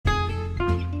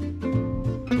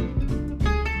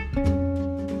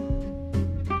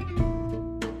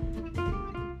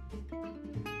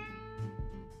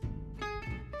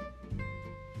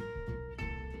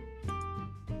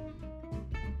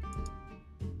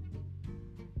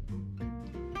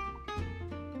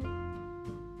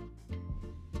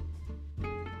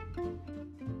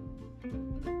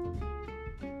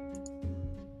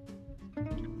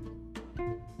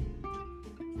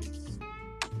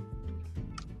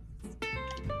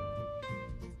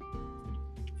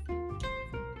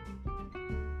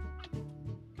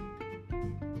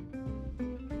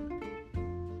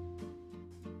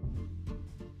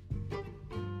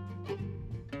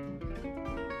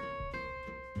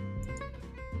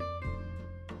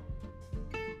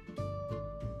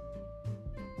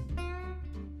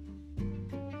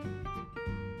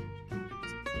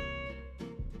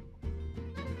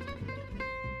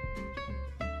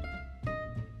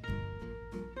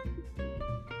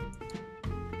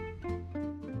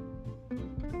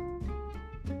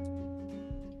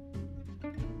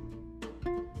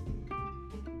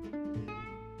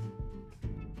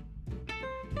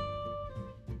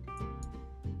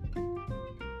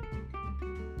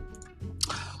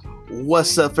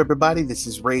What's up, everybody? This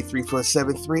is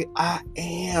Ray3473. I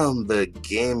am the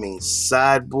gaming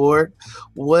sideboard.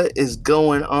 What is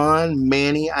going on,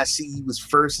 Manny? I see you was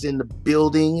first in the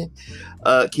building.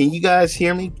 Can you guys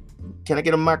hear me? Can I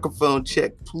get a microphone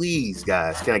check, please,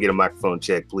 guys? Can I get a microphone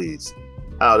check, please?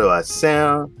 How do I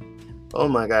sound? Oh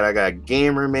my God, I got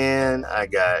Gamer Man. I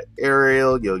got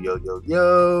Ariel. Yo, yo, yo,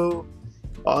 yo.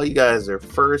 All you guys are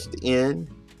first in.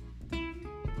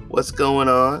 What's going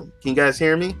on? Can you guys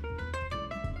hear me?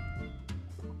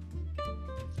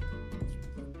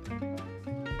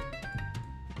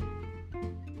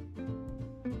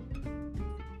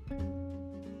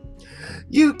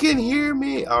 You can hear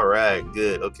me? All right,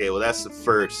 good. Okay, well, that's the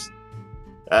first.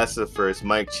 That's the first.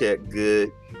 Mic check,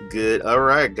 good, good. All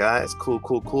right, guys, cool.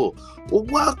 Well,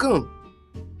 welcome.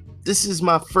 This is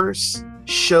my first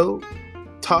show,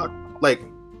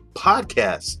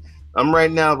 podcast. I'm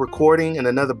right now recording in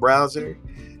another browser.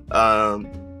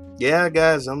 Yeah,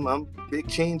 guys, I'm big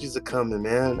changes are coming,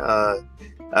 man.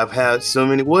 I've had so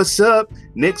many. What's up?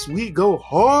 Next week, go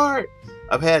hard.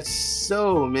 I've had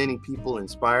so many people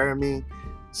inspire me.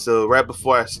 So right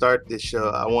before I start this show,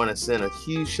 I want to send a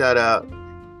huge shout out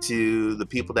to the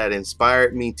people that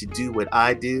inspired me to do what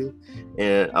I do.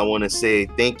 And I want to say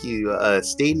thank you,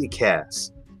 Stadia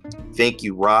Cast. Thank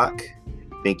you, Rock.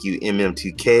 Thank you,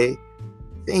 MM2K.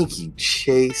 Thank you,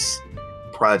 Chase,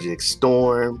 Project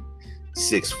Storm,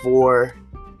 6-4,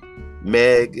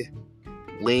 Meg,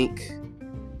 Link,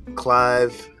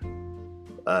 Clive,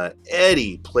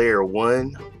 Eddie, Player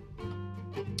One,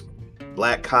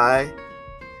 Black Kai,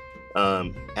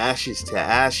 Ashes to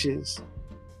Ashes,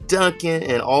 Duncan,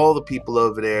 and all the people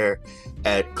over there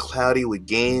at Cloudy with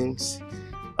Games.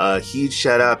 Huge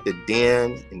shout out to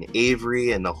Dan and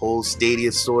Avery and the whole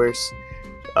Stadia source.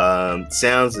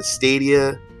 Sounds of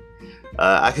Stadia.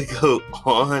 I could go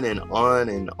on and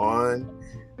on,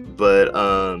 but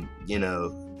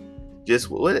just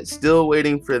still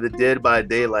waiting for the Dead by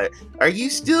Daylight. Are you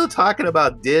still talking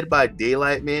about Dead by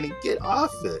Daylight, Manny? Get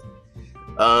off it.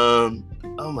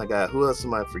 Oh my God, who else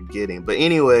am I forgetting? But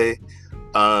anyway,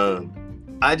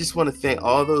 I just want to thank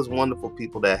all those wonderful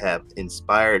people that have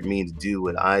inspired me to do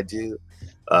what I do.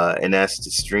 And that's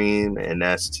to stream, and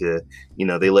that's to,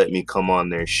 they let me come on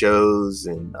their shows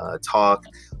and talk.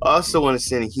 I also want to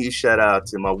send a huge shout out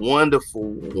to my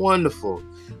wonderful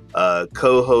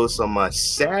co-host on my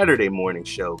Saturday morning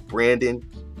show, Brandon.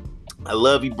 I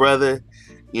love you, brother.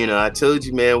 I told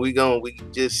you, man, we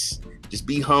just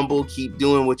be humble, keep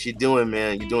doing what you're doing,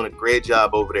 man. You're doing a great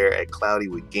job over there at Cloudy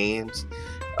with Games.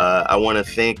 I want to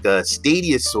thank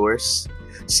Stadia Source.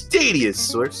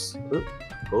 Oh,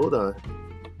 hold on.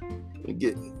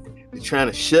 You're trying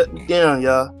to shut me down,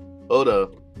 y'all. Hold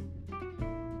up.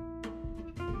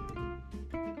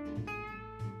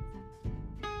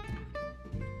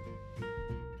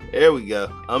 There we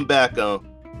go. I'm back on.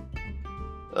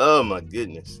 Oh my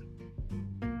goodness.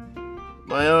 Am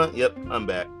I on? Yep, I'm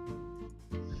back.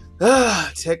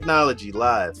 Technology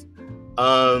live.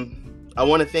 I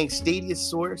want to thank Stadia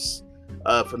Source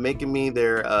for making me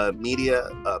their media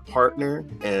partner,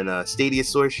 and Stadia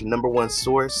Source, your number one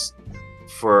source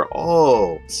for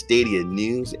all Stadia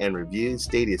news and reviews.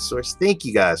 Stadia Source, thank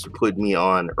you guys for putting me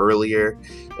on earlier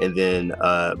and then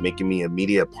making me a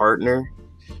media partner.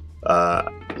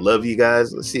 Love you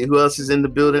guys. Let's see who else is in the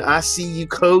building. I see you,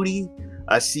 Cody.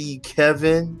 I see you,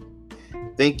 Kevin.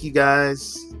 Thank you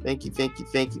guys. Thank you.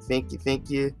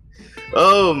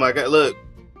 Oh my God, look.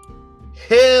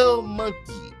 Hell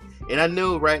Monkey. And I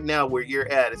know right now where you're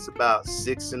at, it's about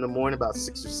 6 in the morning, about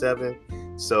 6 or 7.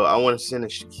 So I want to send a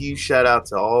huge shout out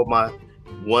to all my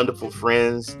wonderful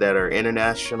friends that are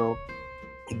international.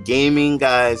 Gaming,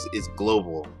 guys, is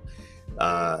global.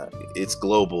 It's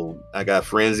global. I got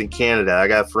friends in Canada. I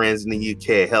got friends in the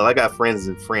UK. Hell, I got friends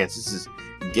in France.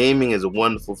 Gaming is a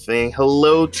wonderful thing.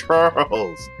 Hello,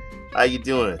 Charles. How you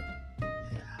doing?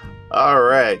 All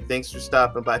right. Thanks for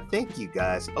stopping by. Thank you,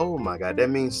 guys. Oh my God, that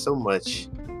means so much.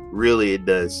 Really, it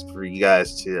does, for you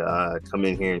guys to come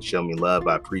in here and show me love.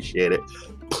 I appreciate it.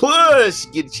 Plus,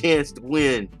 you get a chance to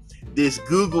win this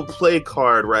Google Play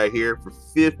card right here for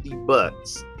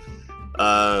 $50.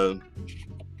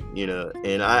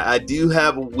 And I do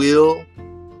have a wheel.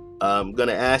 I'm going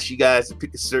to ask you guys to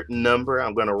pick a certain number.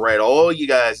 I'm going to write all you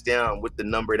guys down with the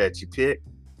number that you pick.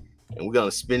 And we're going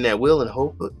to spin that wheel and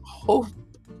hope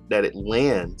that it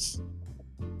lands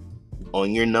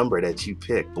on your number that you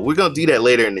pick. But we're going to do that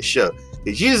later in the show.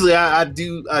 Because usually I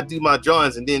do my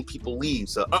drawings and then people leave.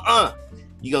 So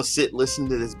you're going to sit, listen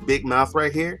to this big mouth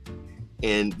right here.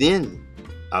 And then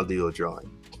I'll do a drawing.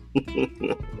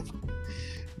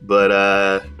 But,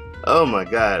 oh my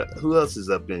God, who else is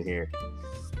up in here?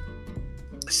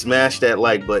 Smash that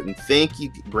like button. Thank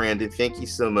you, Brandon. Thank you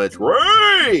so much.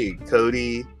 Ray,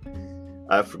 Cody.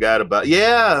 I forgot about.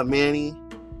 Yeah, Manny.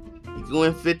 You can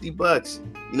win $50.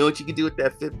 You know what you can do with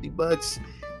that $50?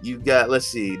 You got, let's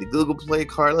see, the Google Play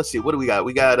card. Let's see, what do we got?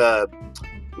 We got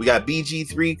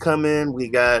BG3 coming. We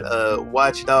got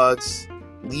Watch Dogs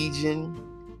Legion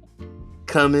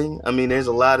coming. I mean, there's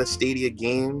a lot of Stadia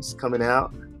games coming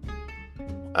out.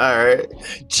 All right.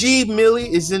 G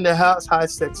Millie is in the house. Hi,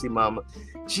 sexy mama.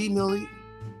 G Millie,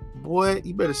 boy,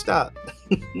 you better stop.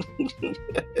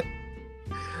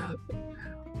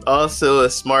 Also, a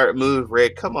smart move,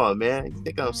 Rick. Come on, man. You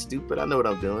think I'm stupid? I know what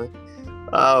I'm doing.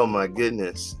 Oh, my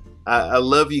goodness. I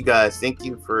love you guys. Thank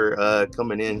you for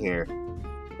coming in here.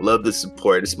 Love the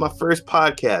support. It's my first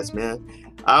podcast,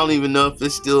 man. I don't even know if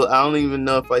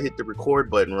I hit the record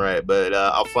button right, but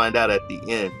I'll find out at the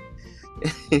end.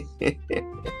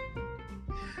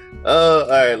 All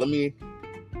right. Let me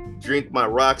drink my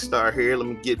Rockstar here. Let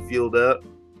me get filled up.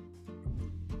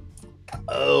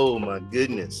 Oh, my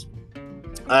goodness.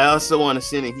 I also want to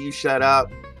send a huge shout out.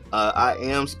 I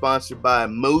am sponsored by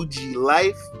Moji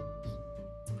Life.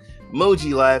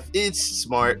 Moji Life, it's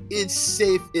smart, it's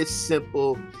safe, it's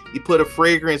simple. You put a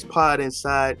fragrance pod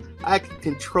inside. I can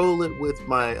control it with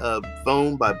my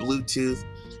phone by Bluetooth,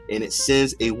 and it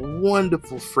sends a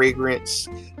wonderful fragrance.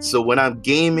 So when I'm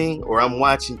gaming or I'm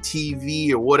watching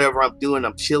TV or whatever I'm doing,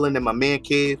 I'm chilling in my man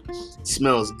cave, it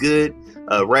smells good.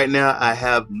 Right now I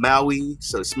have Maui,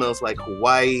 so it smells like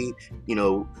Hawaii, you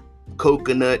know,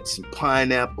 coconuts and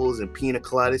pineapples and pina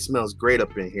colada. It smells great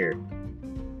up in here.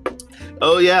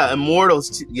 Oh yeah,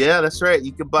 Immortals too. Yeah, that's right.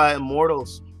 You could buy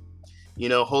Immortals. You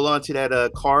know, hold on to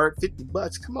that card.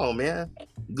 $50. Come on, man.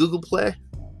 Google Play.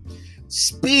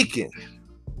 Speaking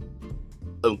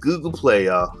of Google Play,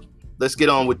 y'all, let's get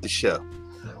on with the show.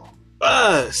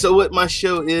 So what my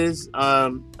show is,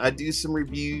 I do some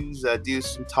reviews, I do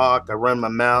some talk, I run my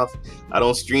mouth. I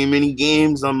don't stream any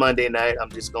games on Monday night.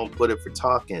 I'm just gonna put it for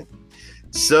talking.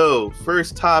 So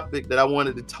first topic that I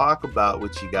wanted to talk about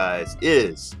with you guys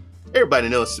is, everybody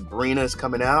knows Sabrina is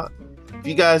coming out. If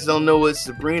you guys don't know what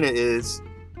Sabrina is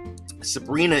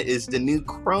the new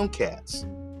Chromecast.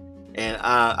 And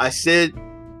I said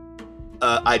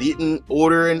I didn't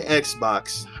order an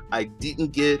Xbox. I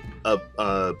didn't get a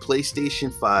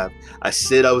PlayStation 5. I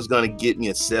said I was going to get me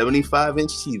a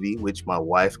 75-inch TV, which my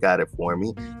wife got it for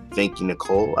me. Thank you,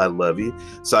 Nicole. I love you.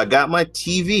 So I got my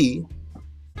TV,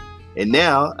 and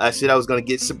now I said I was going to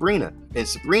get Sabrina. And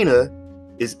Sabrina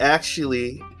is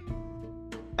actually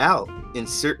out in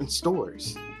certain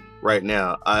stores right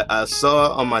now. I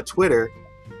saw on my Twitter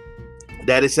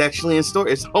that it's actually in store.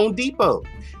 It's Home Depot.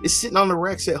 It's sitting on the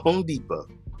racks at Home Depot.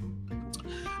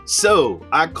 So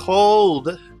I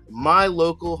called my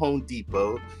local Home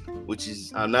Depot, which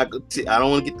is, I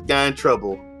don't want to get the guy in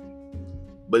trouble,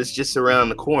 but it's just around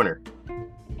the corner.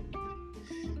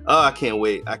 Oh, I can't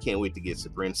wait. I can't wait to get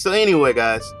Sabrina. So anyway,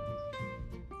 guys,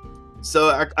 so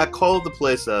I called the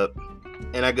place up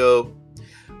and I go,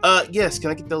 yes,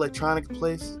 can I get the electronic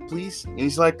place, please? And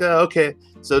he's like, okay.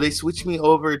 So they switched me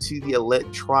over to the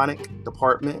electronic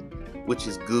department, which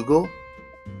is Google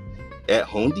at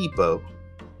Home Depot.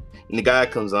 And the guy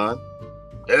comes on.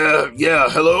 Yeah,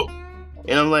 hello.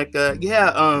 And I'm like, I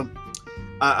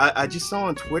just saw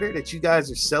on Twitter that you guys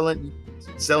are selling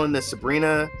the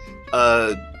Sabrina,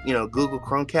 Google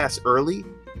Chromecast early.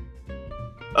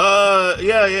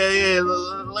 Yeah.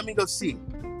 Let me go see.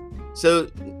 So,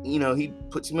 he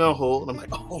puts me on hold. I'm like,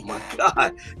 oh my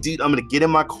God, dude, I'm going to get in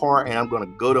my car and I'm going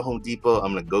to go to Home Depot.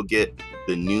 I'm going to go get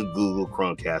the new Google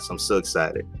Chromecast. I'm so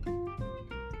excited.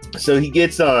 So he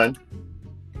gets on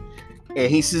and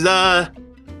he says,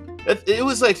 it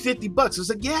was like $50. I was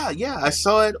like, yeah. I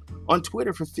saw it on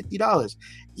Twitter for $50.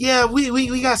 Yeah,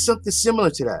 we got something similar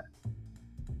to that.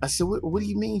 I said, what do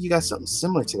you mean you got something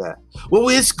similar to that? Well,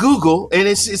 it's Google and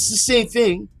it's the same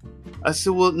thing. I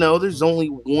said, well, no, there's only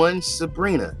one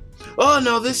Sabrina. Oh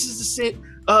no, this is the same.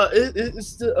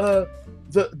 It's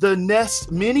the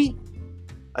Nest Mini.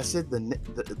 I said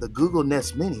the Google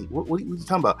Nest Mini. What are you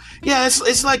talking about? Yeah,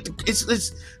 it's like it's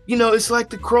like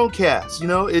the Chromecast.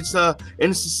 It's and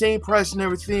it's the same price and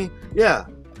everything. Yeah,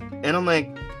 and I'm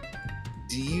like,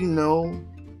 do you know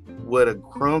what a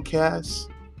Chromecast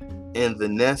and the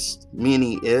Nest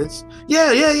Mini is?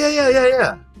 Yeah.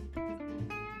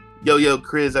 Yo,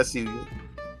 Chris, I see you.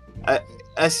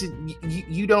 I said,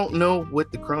 you don't know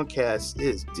what the Chromecast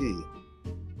is, do you?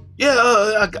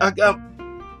 Yeah,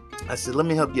 I said, let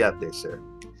me help you out there, sir.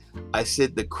 I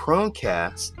said, the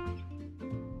Chromecast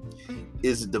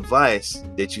is a device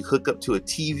that you hook up to a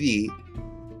TV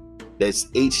that's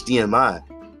HDMI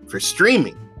for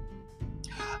streaming.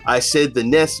 I said the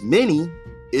Nest Mini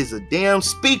is a damn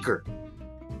speaker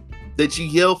that you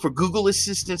yell for Google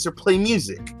Assistants or play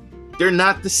music. They're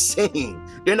not the same.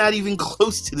 They're not even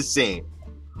close to the same.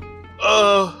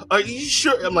 Are you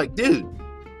sure? I'm like, dude,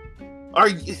 are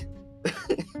you?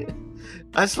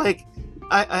 I was like,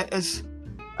 I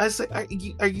was like, are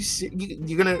you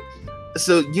you're gonna?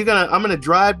 So I'm gonna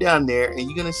drive down there and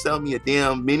you're gonna sell me a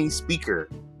damn mini speaker.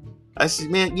 I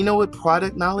said, man, you know what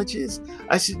product knowledge is?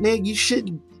 I said, man, you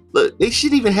should look. They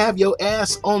shouldn't even have your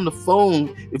ass on the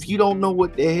phone if you don't know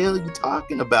what the hell you're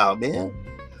talking about, man.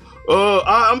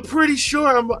 I'm pretty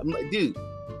sure. I'm like, dude,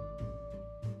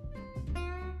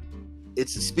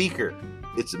 it's a speaker.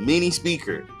 It's a mini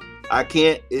speaker. I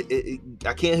can't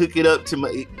hook it up to my.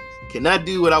 It cannot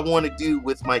do what I want to do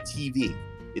with my TV.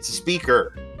 It's a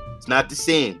speaker. It's not the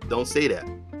same. Don't say that.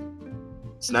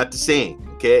 It's not the same.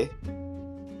 Okay.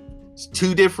 It's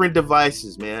two different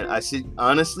devices, man. I said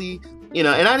honestly, and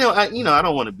I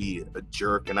don't want to be a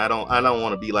jerk, and I don't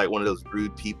want to be like one of those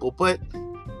rude people, but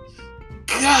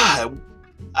God,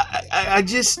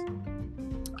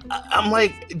 I'm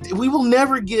like, we will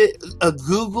never get a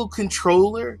Google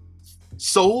controller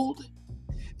sold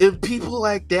if people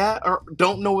like that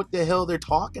don't know what the hell they're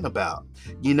talking about,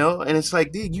 and it's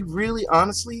like, dude, you really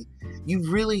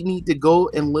need to go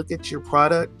and look at your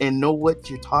product and know what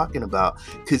you're talking about,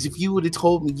 because if you would have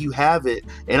told me you have it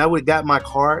and I would have got my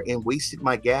car and wasted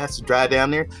my gas to drive down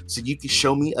there so you could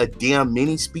show me a damn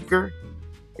mini speaker,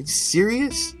 are you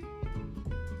serious?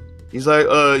 He's like,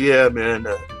 yeah, man,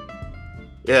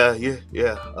 yeah.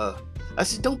 I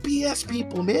said, don't BS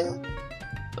people, man.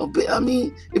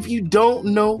 If you don't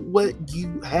know what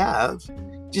you have,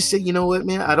 just say, you know what,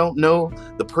 man, I don't know.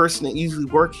 The person that usually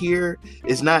work here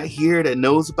is not here that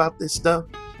knows about this stuff.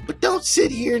 But don't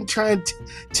sit here and try and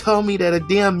tell me that a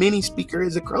damn mini speaker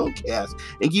is a Chromecast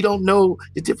and you don't know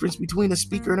the difference between a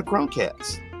speaker and a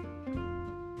Chromecast.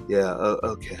 Yeah,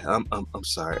 okay. I'm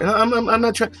sorry. And I'm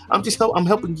not trying. I'm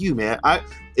helping you, man.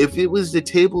 If it was the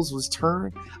tables was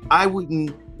turned, I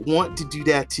wouldn't want to do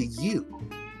that to you.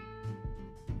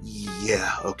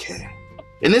 Yeah, okay.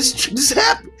 And this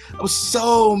happened. I was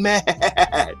so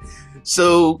mad.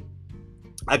 So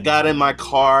I got in my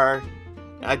car.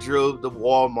 I drove to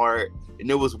Walmart, and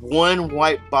there was one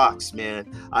white box,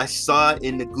 man. I saw it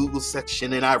in the Google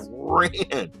section, and I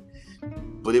ran.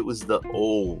 But it was the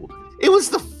old. It was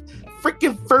the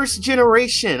freaking first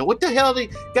generation. What the hell? They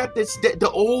got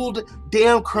the old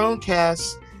damn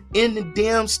Chromecast in the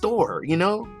damn store,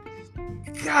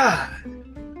 God.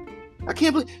 I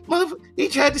can't believe, motherfucker, he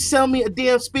tried to sell me a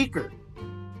damn speaker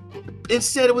and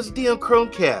said it was a damn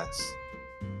Chromecast.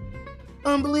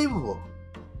 Unbelievable.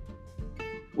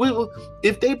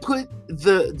 If they put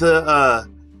the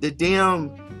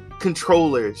damn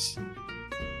controllers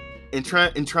and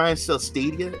try and sell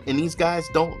Stadia, and these guys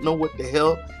don't know what the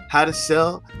hell how to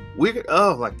sell,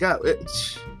 oh my God,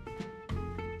 it's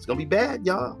gonna be bad,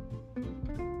 y'all.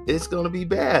 It's gonna be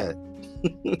bad.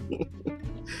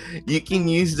 You can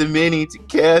use the mini to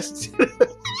cast.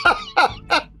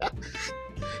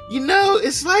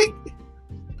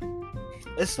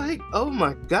 It's like, oh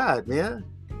my God, man.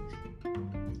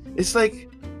 It's like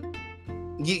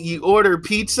you order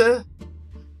pizza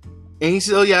and he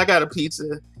says, oh yeah, I got a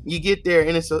pizza. You get there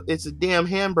and it's a damn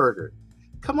hamburger.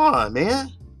 Come on,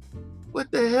 man. What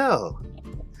the hell?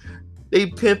 They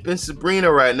pimping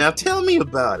Sabrina right now. Tell me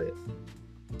about it.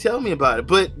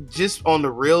 But just on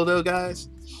the real though, guys,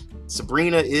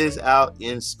 Sabrina is out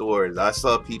in stores. I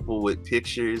saw people with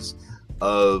pictures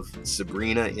of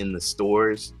Sabrina in the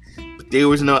stores, but there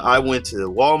was no. I went to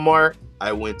Walmart.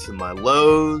 I went to my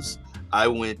Lowe's. I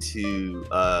went to.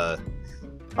 I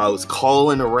was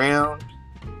calling around.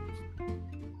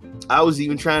 I was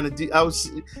even trying to do.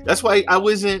 That's why I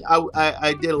wasn't.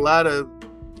 I did a lot of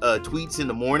tweets in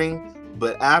the morning.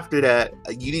 But after that,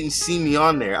 you didn't see me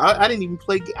on there. I didn't even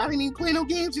play no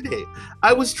games today.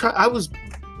 I was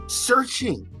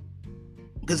searching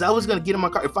because I was gonna get in my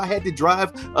car. If I had to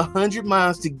drive 100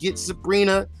 miles to get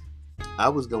Sabrina, I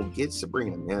was gonna get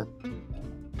Sabrina, man.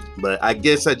 But I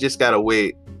guess I just gotta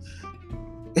wait.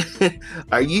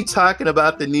 Are you talking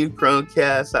about the new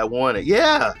Chromecast I wanted?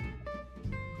 Yeah,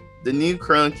 the new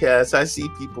Chromecast. I see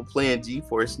people playing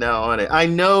GeForce Now on it. I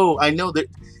know that.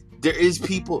 There is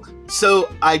people.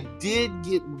 So I did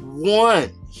get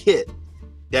one hit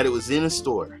that it was in a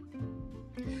store.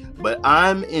 But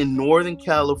I'm in Northern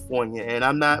California and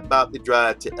I'm not about to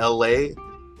drive to LA.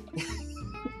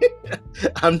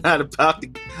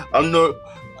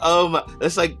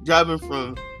 That's like driving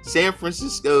from San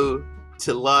Francisco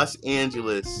to Los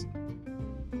Angeles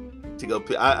to go.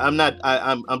 I'm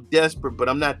desperate, but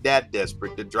I'm not that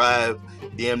desperate to drive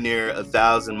damn near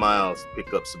 1,000 miles to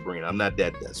pick up Sabrina. I'm not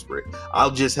that desperate.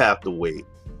 I'll just have to wait.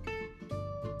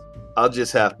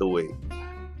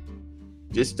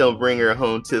 Just don't bring her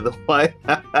home to the White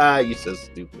House. You're so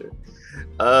stupid.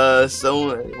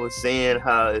 Someone was saying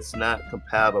how it's not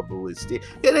compatible with Stadia.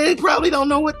 Yeah, they probably don't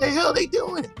know what the hell they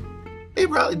doing. They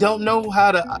probably don't know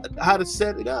how to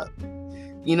set it up.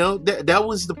 You know, that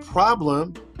was the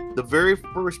problem. The very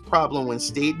first problem when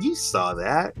Stadia, you saw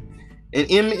that. And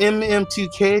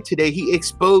MM2K today, he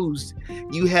exposed,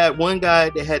 you had one guy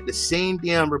that had the same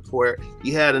damn report,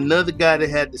 you had another guy that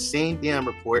had the same damn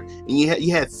report, and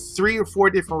you had 3 or 4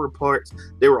 different reports.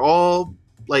 They were all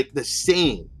like the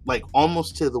same, like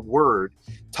almost to the word,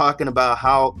 talking about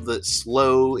how the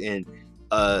slow and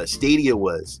Stadia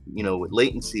was, you know, with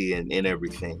latency and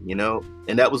everything, you know.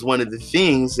 And that was one of the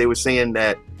things they were saying,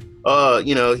 that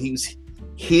you know, he was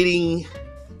hitting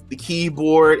the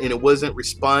keyboard and it wasn't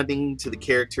responding to the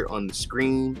character on the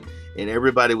screen, and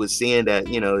everybody was saying that,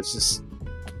 you know,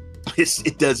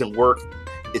 it doesn't work,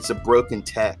 it's a broken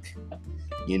tech,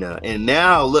 you know. And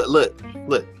now look,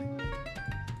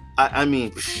 I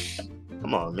mean,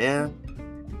 come on, man,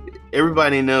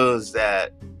 everybody knows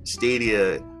that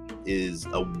Stadia is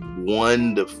a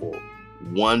wonderful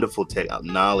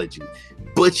technology,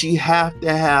 but you have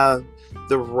to have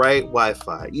the right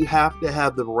Wi-Fi, you have to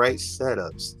have the right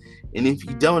setups, and if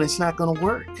you don't, it's not going to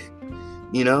work.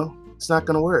 You know, it's not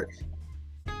going to work.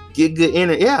 Get good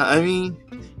internet. Yeah, I mean,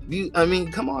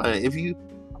 come on. If you,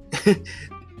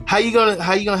 how you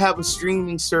gonna have a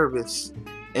streaming service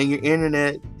and your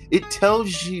internet? It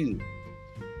tells you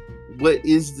what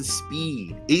is the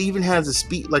speed. It even has a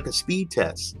speed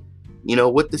test. You know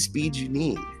what the speed you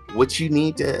need, what you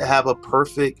need to have a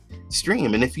perfect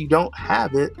stream. And if you don't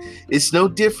have it, it's no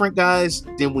different, guys,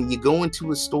 than when you go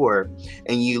into a store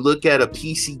and you look at a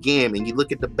PC game and you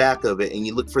look at the back of it and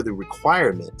you look for the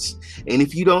requirements. And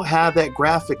if you don't have that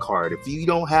graphic card, if you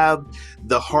don't have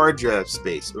the hard drive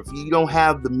space, or if you don't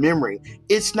have the memory,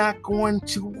 it's not going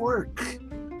to work.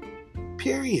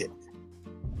 Period.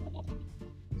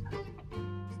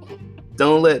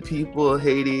 Don't let people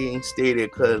hating Stadia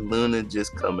because Luna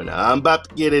just coming out. I'm about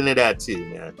to get into that too,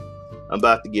 man. All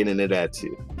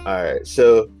right,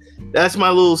 so that's my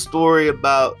little story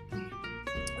about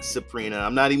Sabrina.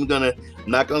 I'm not gonna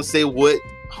say what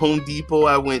Home Depot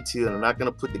I went to, and I'm not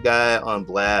gonna put the guy on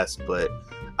blast, but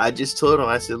I just told him,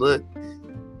 I said, look,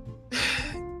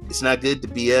 it's not good to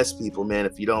BS people, man.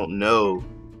 If you don't know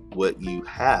what you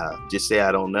have, just say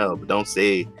I don't know, but don't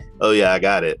say, oh yeah, I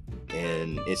got it.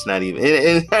 And it's not even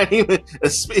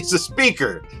it's a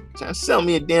speaker. Trying to sell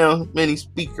me a damn mini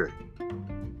speaker.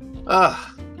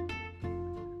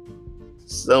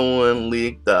 Someone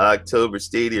leaked the October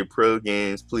Stadia Pro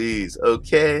games, please.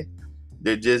 Okay,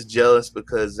 they're just jealous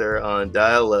because they're on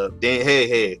dial-up.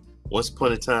 Hey, once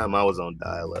upon a time I was on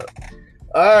dial-up.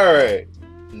 All right,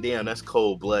 damn, that's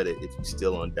cold-blooded if you're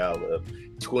still on dial-up.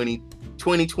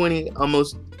 2020,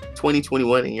 almost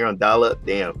 2021, and you're on dial-up.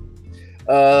 Damn.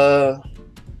 All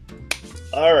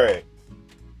right.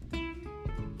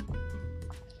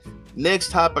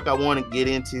 Next topic I want to get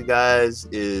into, guys,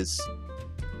 is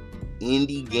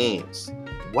indie games.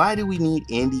 Why do we need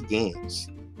indie games?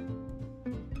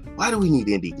 I'll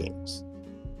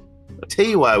tell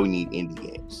you why we need indie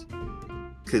games.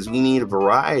 Because we need a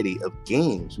variety of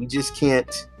games. We just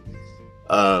can't.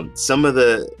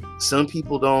 Some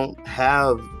people don't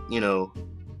have, you know,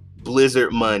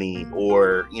 Blizzard money,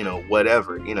 or, you know,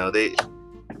 whatever. You know, they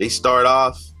start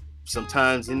off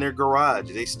sometimes in their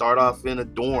garage, they start off in a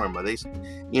dorm, or they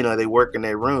work in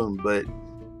their room, but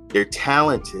they're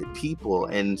talented people,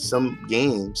 and some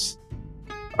games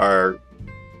are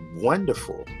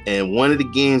wonderful. And one of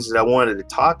the games that I wanted to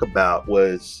talk about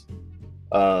was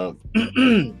Unto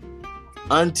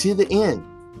the End,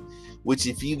 which,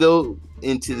 if you go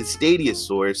into the Stadia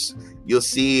source, you'll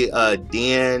see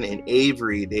Dan and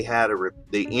Avery,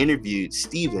 they interviewed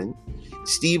Steven.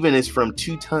 Steven is from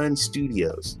Two Ton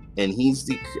Studios, and he's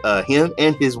him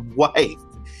and his wife,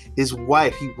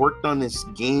 he worked on this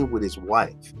game with his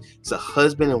wife. It's a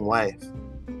husband and wife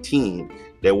team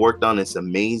that worked on this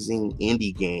amazing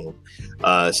indie game.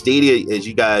 Stadia, as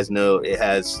you guys know, it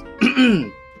has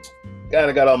I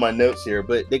got all my notes here,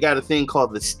 but they got a thing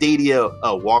called the Stadia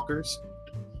Walkers.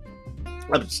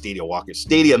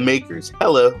 Stadia Makers.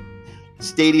 Hello,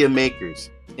 Stadia Makers.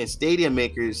 And Stadia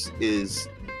Makers is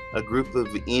a group of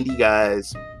indie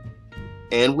guys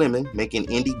and women making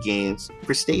indie games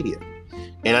for Stadia.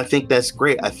 And I think that's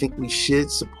great. I think we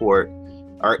should support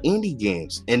our indie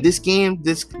games. And this game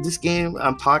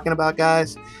I'm talking about,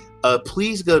 guys,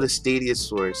 please go to Stadia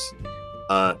Source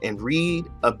and read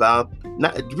about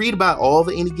all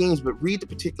the indie games, but read the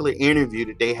particular interview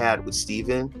that they had with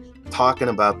Steven talking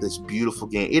about this beautiful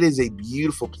game. It is a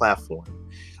beautiful platform.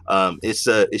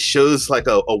 It shows like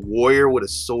a warrior with a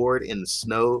sword in the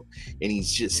snow, and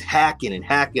he's just hacking and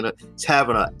hacking. It's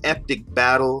having an epic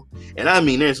battle, and I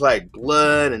mean, there's like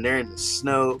blood, and they're in the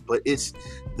snow, but it's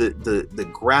the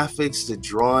graphics, the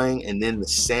drawing, and then the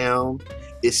sound.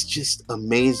 It's just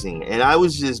amazing, and I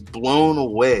was just blown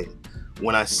away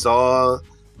when I saw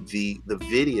the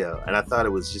video, and I thought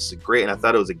it was just and I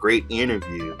thought it was a great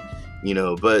interview,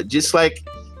 But just like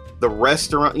the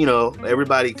restaurant,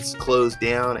 everybody's closed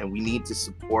down, and we need to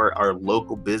support our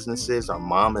local businesses, our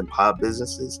mom and pop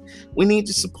businesses. We need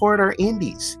to support our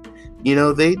indies.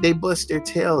 They bust their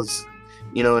tails,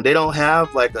 and they don't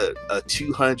have like a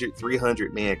 200,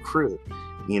 300 man crew,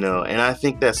 and I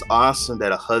think that's awesome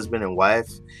that a husband and wife,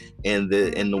 and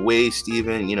the way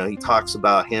Steven, he talks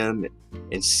about him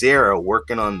and Sarah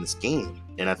working on this game.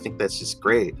 And I think that's just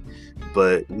great.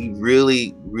 But we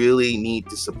really, really need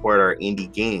to support our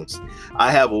indie games.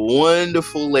 I have a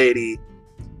wonderful lady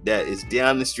that is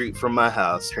down the street from my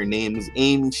house. Her name is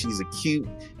Amy. She's a cute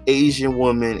Asian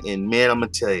woman. And man, I'm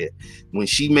going to tell you, when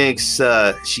she makes,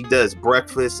 she does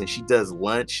breakfast and she does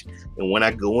lunch. And when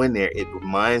I go in there, it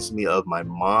reminds me of my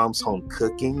mom's home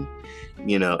cooking,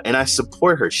 and I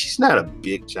support her. She's not a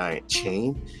big giant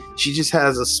chain. She just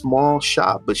has a small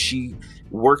shop, but she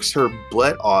works her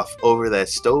butt off over that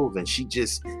stove, and she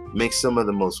just makes some of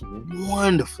the most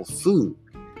wonderful food.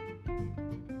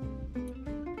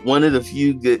 One of the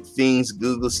few good things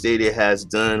Google Stadia has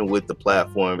done with the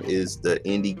platform is the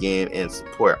indie game and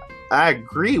support. I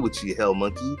agree with you, Hell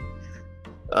Monkey.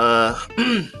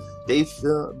 They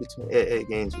feel between AA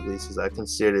games releases. I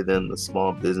consider them the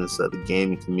small business of the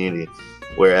gaming community,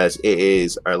 whereas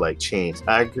AAs are like chains.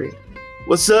 I agree.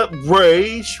 What's up,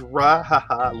 Ray?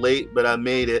 Late, but I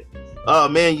made it. Oh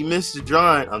man, you missed the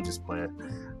drawing. I'm just playing.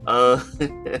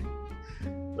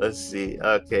 Let's see.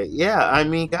 Okay, yeah. I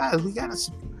mean, guys,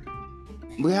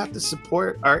 we have to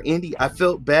support our indie. I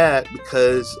felt bad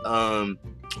because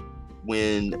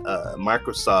when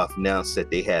Microsoft announced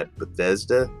that they had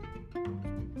Bethesda,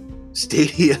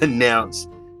 Stadia announced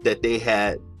that they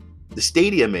had the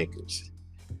Stadia makers,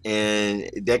 and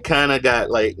that kind of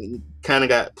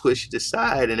got pushed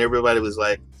aside, and everybody was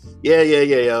like, yeah,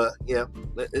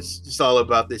 it's just all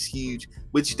about this huge,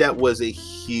 which that was a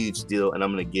huge deal, and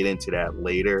I'm going to get into that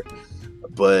later.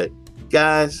 But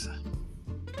guys,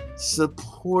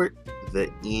 support the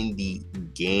indie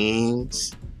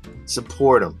games,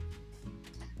 support them.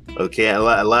 Okay, a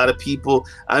lot of people,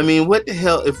 I mean, what the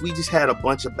hell, if we just had a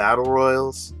bunch of battle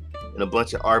royals and a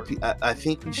bunch of RP, I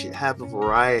think we should have a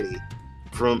variety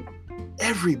from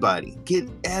everybody. Get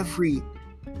every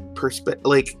perspective,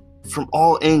 like from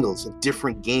all angles of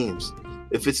different games.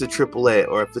 If it's a AAA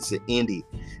or if it's an indie,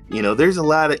 there's a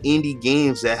lot of indie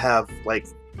games that have like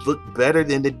look better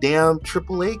than the damn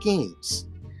AAA games.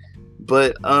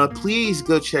 But please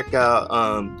go check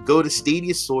out, go to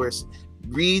Stadia Source,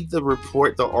 read the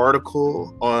report, the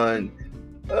article on.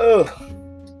 I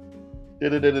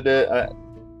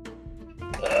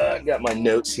got my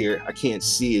notes here. I can't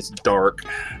see. It's dark.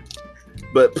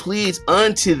 But please,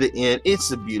 unto the end.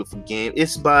 It's a beautiful game.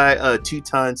 It's by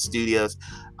Teuton Studios.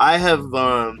 I have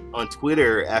on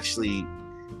Twitter actually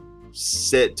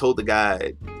told the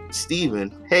guy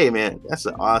Steven, hey man, that's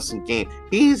an awesome game.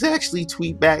 He's actually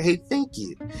tweet back, hey, thank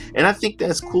you. And I think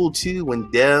that's cool too when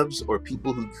devs or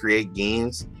people who create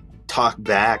games talk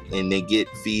back and they get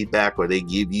feedback, or they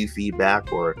give you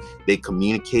feedback, or they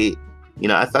communicate.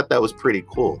 I thought that was pretty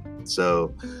cool.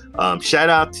 So shout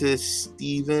out to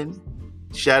Steven.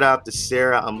 Shout out to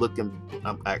Sarah.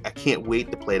 I can't wait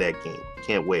to play that game.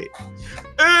 Can't wait.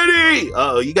 Eddie!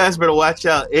 You guys better watch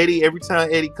out. Eddie, every time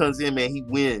Eddie comes in, man, he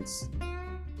wins.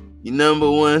 Your number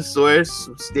one source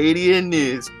of Stadia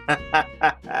news.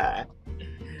 I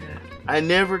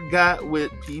never got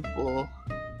with people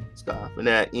scoffing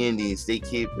at indies. They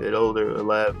keep it older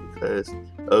alive because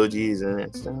OGs and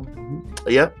that stuff.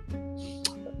 Yep.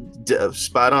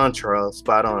 Spot on, Charles.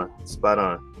 Spot on.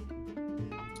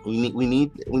 We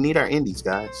need our indies,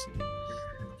 guys.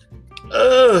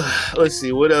 Let's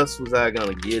see. What else was I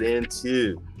gonna get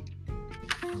into?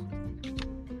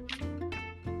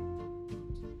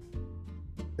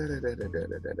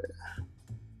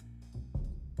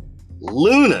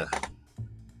 Luna.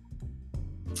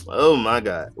 Oh my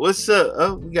God. What's up?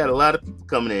 Oh, we got a lot of people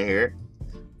coming in here.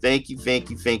 Thank you.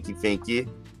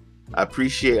 I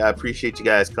appreciate you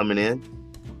guys coming in.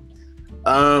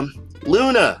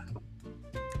 Luna.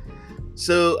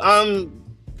 So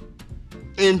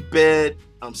in bed.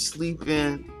 I'm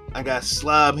sleeping. I got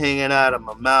slob hanging out of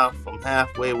my mouth. I'm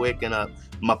halfway waking up.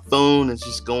 My phone is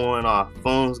just going off.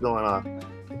 Phone's going off.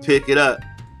 Pick it up.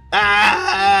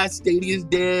 Stadia's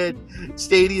dead.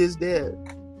 Stadia's dead.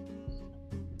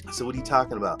 I said, what are you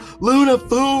talking about? Luna,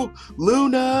 fool!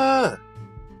 Luna!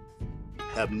 I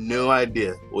have no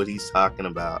idea what he's talking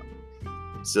about.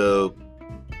 So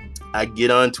I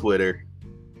get on Twitter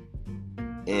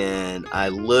and I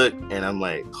look and I'm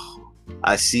like,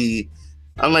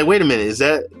 I'm like, wait a minute, is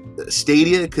that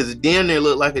Stadia? Because it damn near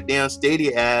looked like a damn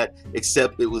Stadia ad,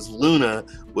 except it was Luna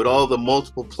with all the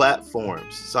multiple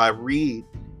platforms. So I read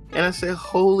and I say,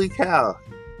 holy cow.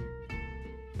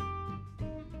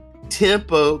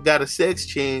 Tempo got a sex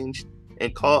change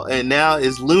and now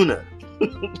is Luna.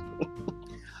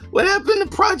 What happened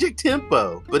to Project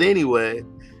Tempo? But anyway,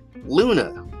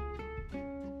 Luna.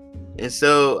 And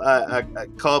so I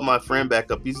called my friend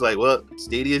back up. He's like, well,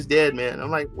 Stadia's dead, man.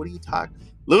 I'm like, what are you talking?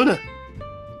 Luna,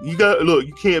 you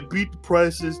can't beat the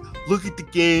prices. Look at the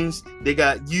games. They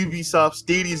got Ubisoft.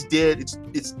 Stadia's dead.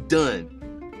 It's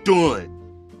done. Done.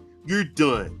 You're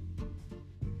done.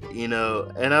 You know,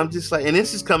 and I'm just like, and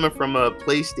this is coming from a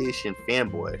PlayStation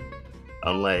fanboy.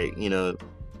 I'm like, you know,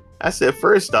 I said,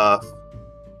 first off,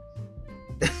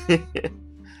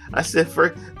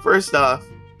 first off,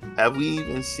 have we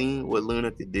even seen what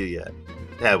Luna could do yet?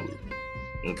 Have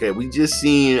we? Okay, we just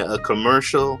seen a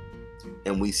commercial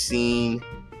and we seen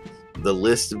the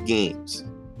list of games.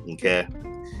 Okay,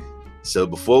 so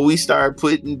before we start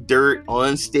putting dirt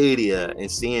on Stadia and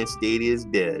saying Stadia is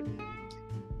dead,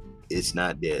 it's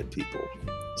not dead, people.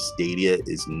 Stadia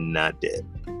is not dead.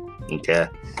 Okay,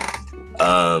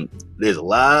 there's a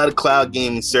lot of cloud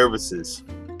gaming services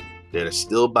that are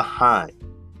still behind.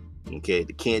 Okay,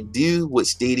 they can't do what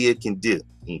Stadia can do.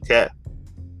 Okay,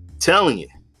 telling you,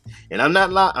 and I'm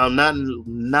not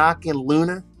knocking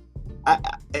Luna.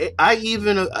 I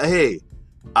even hey,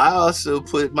 I also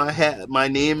put my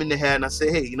name in the hat, and I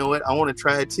say, hey, you know what? I want to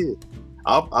try it too.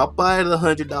 I'll buy the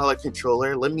 $100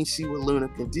 controller. Let me see what Luna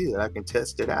can do. I can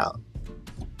test it out.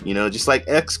 You know, just like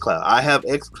xCloud. I have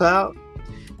xCloud,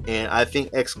 and I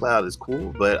think xCloud is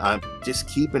cool, but I'm just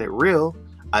keeping it real.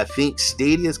 I think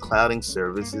Stadia's clouding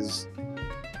service is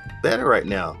better right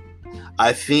now.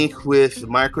 I think with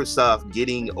Microsoft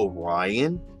getting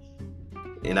Orion,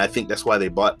 and I think that's why they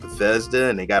bought Bethesda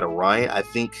and they got Orion, I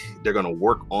think they're going to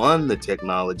work on the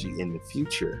technology in the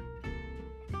future.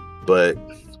 But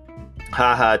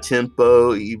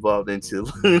Tempo evolved into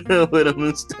Luna with a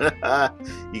mustache.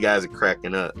 You guys are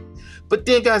cracking up. But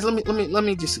then, guys, let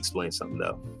me just explain something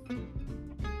though.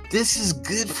 This is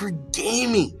good for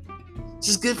gaming. This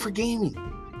is good for gaming.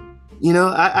 You know,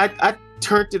 I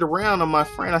turned it around on my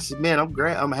friend. I said, man, I'm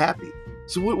great. I'm happy.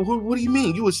 So what do you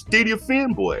mean? You a Stadia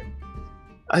fanboy?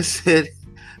 I said,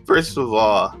 first of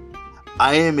all,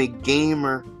 I am a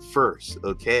gamer first,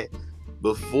 okay?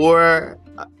 Before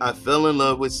I fell in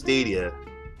love with Stadia,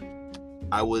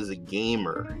 I was a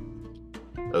gamer.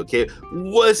 Okay.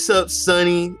 What's up,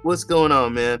 Sonny? What's going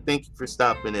on, man? Thank you for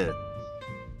stopping in.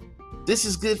 This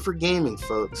is good for gaming,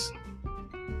 folks.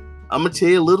 I'm going to tell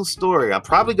you a little story. I'm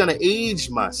probably going to age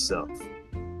myself.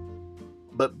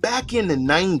 But back in the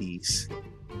 90s,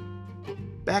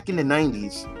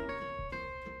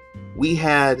 we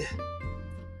had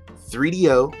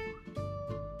 3DO,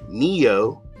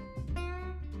 Neo,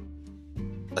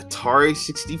 Atari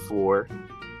 64,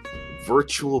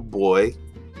 Virtual Boy.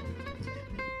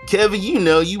 Kevin, you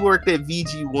know, you worked at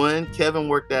VG1. Kevin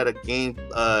worked at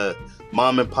a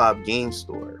mom and pop game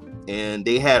store. And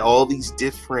they had all these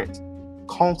different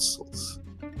consoles.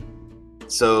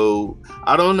 So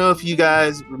I don't know if you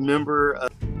guys remember.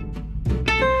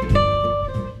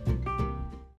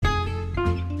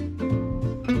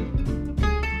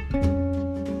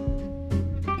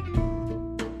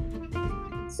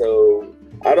 So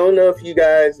I don't know if you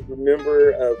guys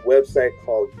remember a website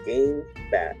called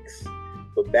GameFAQs.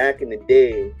 But back in the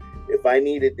day, if I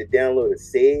needed to download a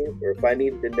save, or if I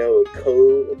needed to know a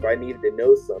code, or if I needed to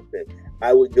know something,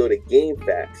 I would go to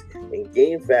GameFAQs. And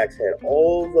GameFAQs had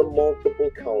all the multiple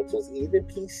consoles, even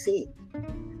PC.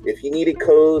 If you needed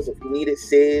codes, if you needed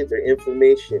saves or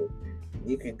information,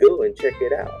 you could go and check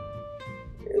it out.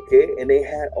 Okay? And they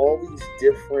had all these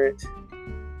different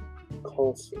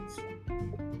consoles.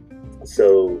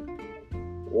 So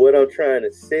what I'm trying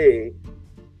to say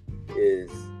is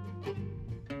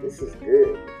this is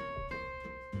good,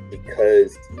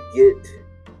 because you get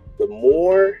the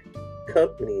more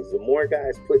companies, the more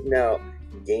guys putting out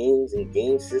games and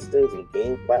game systems and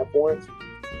game platforms,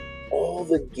 all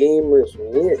the gamers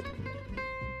win.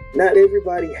 Not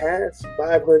everybody has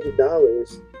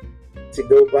 $500 to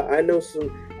go buy. I know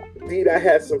dude, I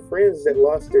had some friends that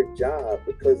lost their job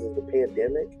because of the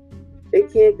pandemic. They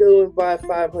can't go and buy a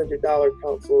 $500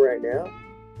 console right now.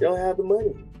 They don't have the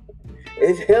money.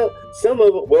 And hell, some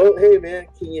of them, well, hey man,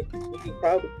 you can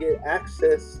probably get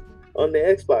access on the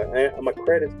Xbox. My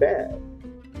credit's bad,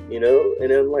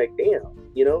 and I'm like,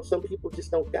 damn, some people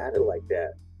just don't got it like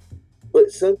that. But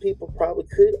some people probably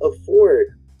could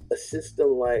afford a system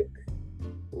like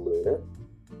Luna,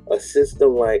 a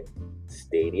system like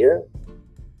Stadia,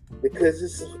 because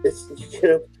it's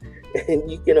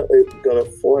and you can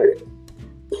afford it.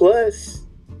 Plus,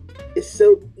 it's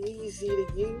so easy to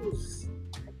use.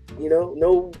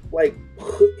 No like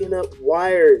hooking up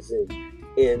wires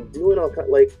and doing all kind,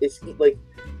 like it's like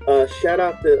shout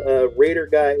out to Raider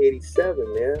Guy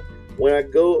 87, man. When I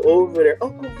go over there,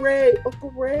 Uncle Ray,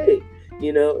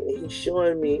 and he's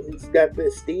showing me, he's got the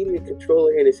Stadia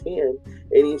controller in his hand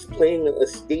and he's playing a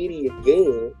Stadia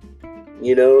game,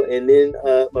 and then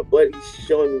my buddy's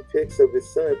showing me pics of his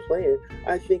son playing.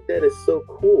 I think that is so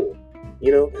cool,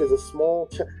 because a small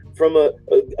from a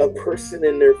person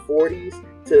in their 40s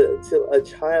to a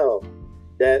child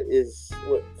that is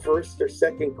first or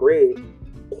second grade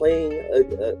playing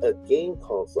a game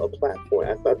console, a platform.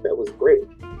 I thought that was great.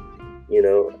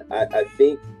 I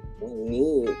think we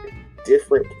need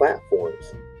different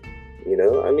platforms.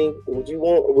 I mean, would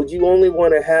you only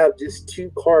want to have just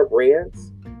 2 car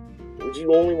brands? Would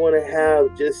you only want to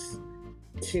have just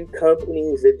 2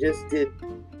 companies that just did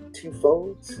 2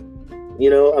 phones?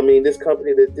 I mean, this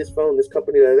company that this phone, this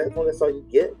company that phone, that's all you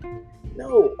get?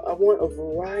 No, I want a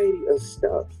variety of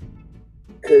stuff,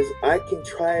 because I can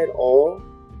try it all,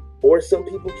 or some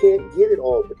people can't get it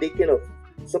all, but they can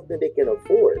something they can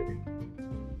afford.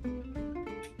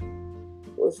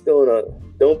 What's going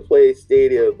on? Don't play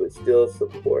Stadia, but still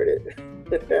support it.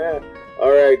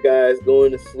 All right, guys,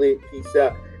 going to sleep. Peace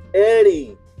out.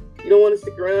 Eddie, you don't want to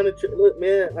stick around and look,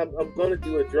 man. I'm gonna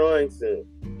do a drawing soon.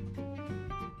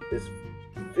 It's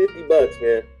 $50,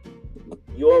 man.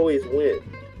 You always win.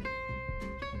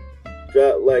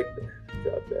 Drop that like.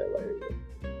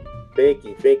 Thank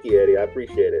you, Eddie. I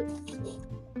appreciate it.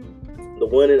 The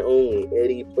one and only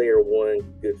Eddie Player One,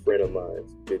 good friend of mine,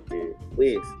 good dude.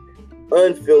 Please,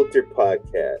 Unfiltered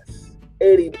Podcast,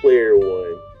 Eddie Player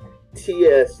One,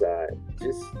 TSI,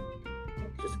 just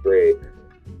great.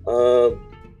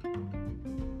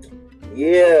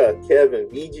 Yeah, Kevin,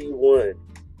 VG1.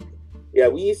 Yeah,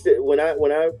 we used to when I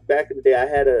back in the day, I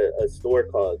had a store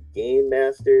called Game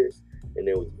Masters, and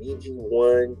there was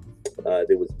VG1,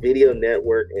 there was Video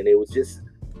Network, and it was just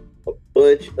a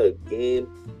bunch of game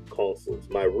consoles.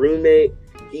 My roommate,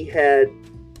 he had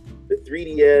the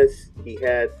 3DS, he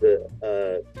had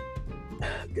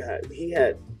he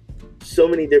had so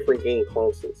many different game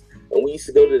consoles. And we used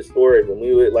to go to the stores and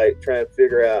we would like try and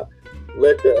figure out,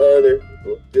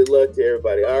 good luck to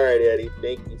everybody. All right, Eddie,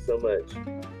 thank you so much.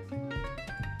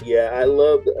 Yeah, I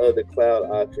love the other cloud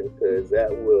option because that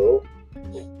will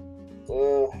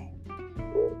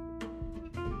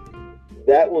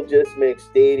just make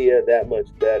Stadia that much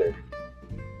better.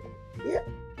 Yeah,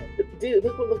 dude,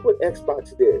 look what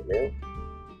Xbox did, man.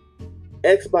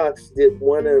 Xbox did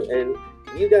and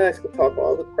you guys can talk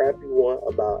all the crap you want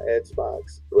about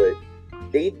Xbox, but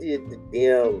they did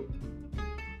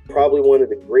probably one of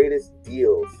the greatest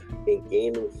deals in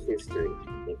gaming history.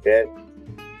 Okay,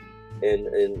 and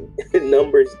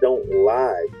numbers don't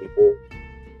lie, people.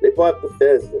 They bought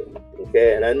Bethesda.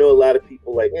 Okay, and I know a lot of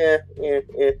people like, no,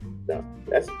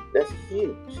 that's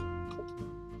huge.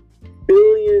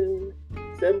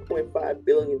 $7.5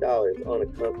 billion on a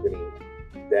company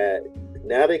that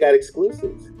now they got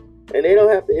exclusives, and they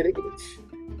don't have to.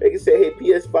 They can say, "Hey,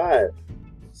 PS5,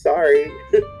 sorry,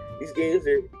 these games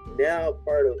are now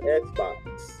part of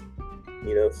Xbox."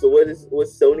 So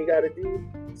what's Sony got to do?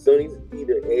 Sony's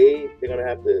either they're gonna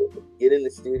have to get in the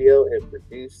studio and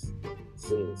produce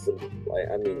some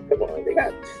come on, they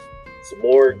got some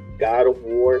more God of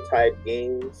War type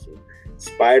games,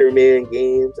 Spider-Man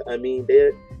games. I mean,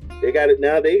 they got it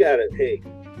now. They got to do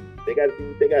what they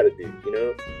got to do.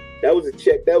 That was a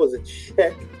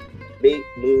checkmate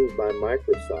move by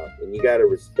Microsoft, and you got to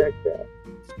respect that.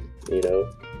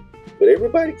 But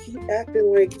everybody keep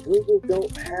acting like Google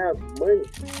don't have money.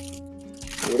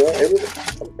 I'm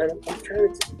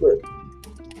trying to look.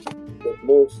 The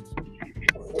most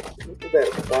people that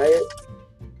are quiet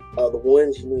are the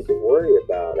ones you need to worry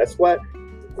about. That's why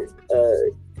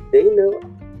they know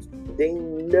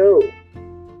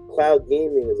cloud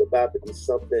gaming is about to be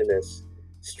something that's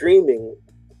streaming.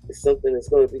 It's something that's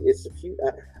going to be. It's a few.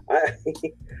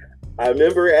 I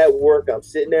remember at work, I'm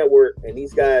sitting at work, and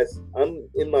these guys, I'm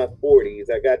in my 40s.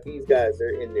 I got these guys that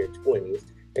are in their 20s.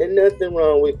 And nothing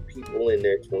wrong with people in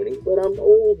their 20s, but I'm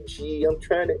old G. I'm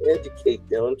trying to educate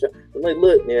them. I'm like,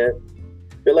 look, man.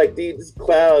 They're like, dude, this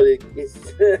cloud is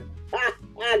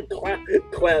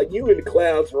cloud. You in the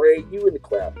clouds, Ray. You in the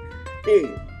cloud.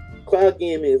 Dude, cloud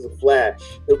gaming is a flash.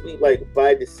 It'll be like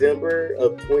by December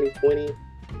of 2020,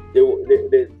 you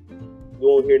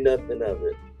won't hear nothing of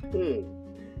it.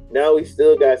 Now we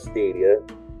still got Stadia,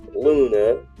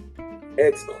 Luna,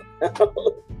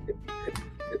 xCloud.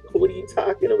 What are you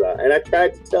talking about? And I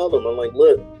tried to tell them, I'm like,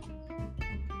 look,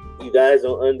 you guys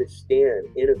don't understand.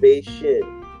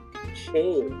 Innovation,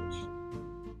 change.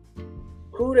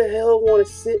 Who the hell want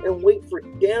to sit and wait for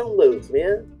downloads,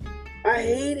 man? I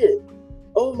hate it.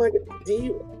 Oh my God.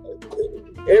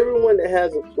 Everyone that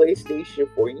has a PlayStation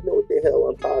 4, you know what the hell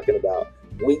I'm talking about.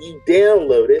 When you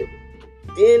download it,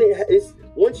 then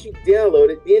once you download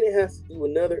it, then it has to do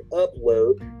another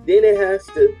upload. Then it has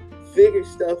to figure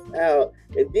stuff out.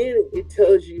 And then it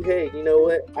tells you, hey, you know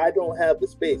what? I don't have the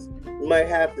space. You might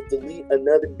have to delete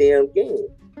another damn game.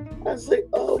 I was like,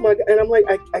 oh my God. And I'm like,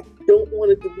 I don't want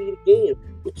to delete a game,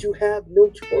 but you have no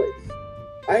choice.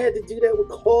 I had to do that with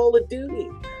Call of Duty.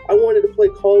 I wanted to play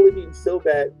Call of Duty so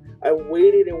bad. I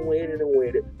waited and waited and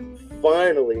waited.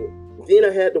 Finally, then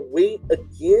I had to wait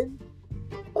again.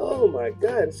 Oh my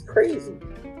God, it's crazy.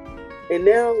 And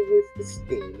now with the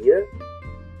Stadia,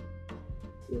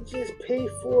 you just pay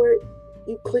for it.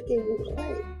 You click and you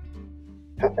play.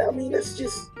 I mean, that's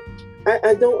just,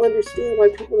 I don't understand why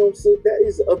people don't see it. That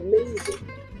is amazing.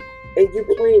 And you're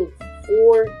playing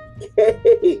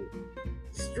 4K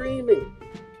streaming,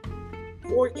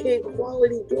 4K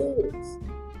quality games.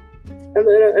 And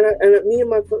me and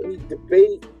my friend, we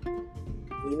debate,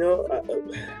 you know,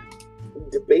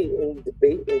 debate,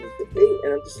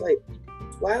 and I'm just like,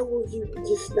 why will you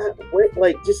just not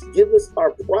just give us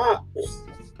our props?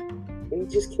 And you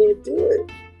just can't do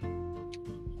it.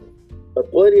 A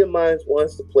buddy of mine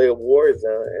wants to play a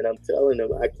Warzone, and I'm telling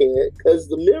him I can't because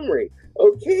the memory.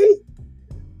 Okay,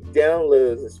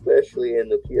 downloads, especially in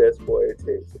the PS4, it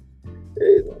takes.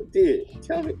 Dude,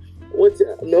 tell me,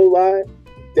 no lie,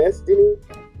 Destiny,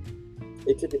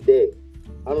 it took a day.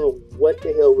 I don't know what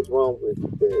the hell was wrong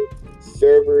with the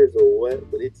servers or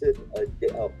what, but it took a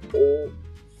whole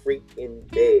freaking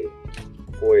day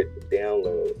for it to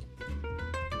download.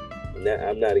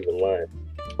 I'm not even lying.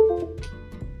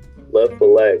 Love for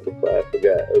life, if I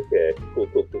forgot. Okay, cool.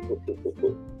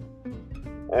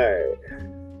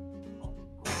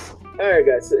 Alright,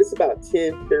 guys, so it's about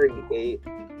 10:38.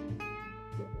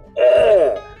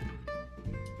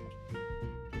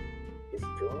 It's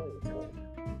drawing time.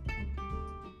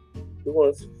 Who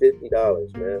wants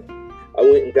 $50, man? I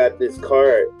went and got this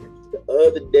card the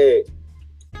other day.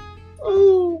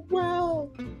 Oh, wow.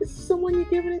 Is someone you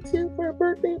giving it to for a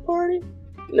birthday party?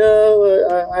 No,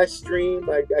 I stream.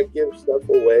 I give stuff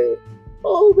away.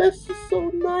 Oh, that's just so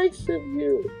nice of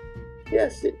you.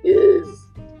 Yes, it is.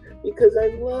 Because I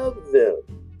love them.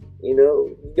 You know,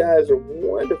 you guys are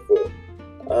wonderful.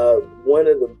 One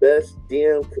of the best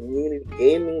damn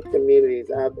gaming communities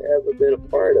I've ever been a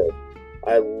part of.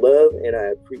 I love and I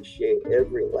appreciate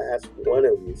every last one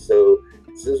of you. So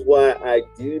this is why I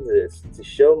do this, to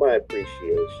show my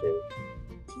appreciation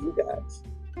to you guys.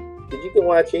 Because you can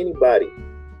watch anybody.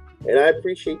 And I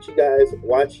appreciate you guys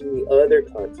watching the other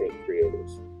content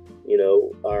creators. You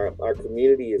know, our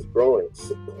community is growing.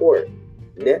 Support,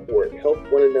 network, help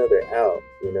one another out.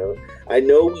 You know, I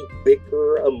know we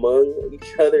bicker among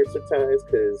each other sometimes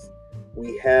because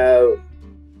we have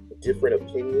different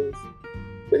opinions.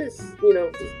 But it's, you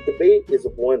know, debate is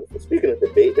wonderful. Speaking of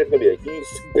debate, there's going to be a huge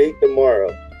debate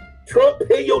tomorrow. Trump,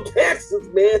 pay your taxes,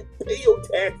 man. Pay your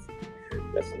taxes.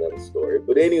 That's another story.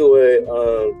 But anyway,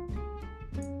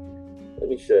 let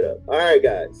me shut up. All right,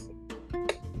 guys.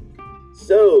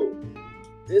 So,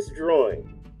 this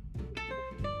drawing,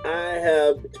 I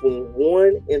have between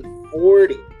 1 and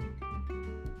 40.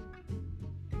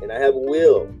 And I have a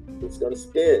wheel. It's going to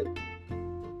spin.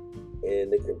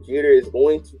 And the computer is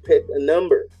going to pick a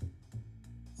number.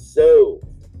 So,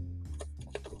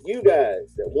 you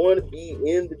guys that want to be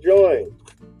in the drawing,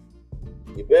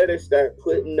 you better start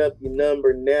putting up your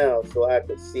number now so I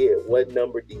can see it. What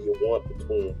number do you want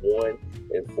between 1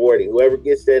 and 40? Whoever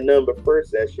gets that number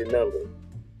first, that's your number.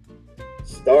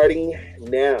 Starting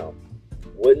now,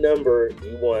 what number do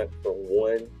you want from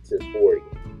 1 to 40?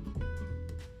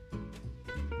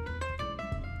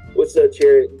 What's up,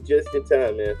 Cherry? Just in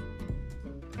time, man.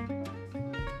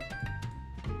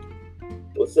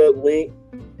 What's up, Link?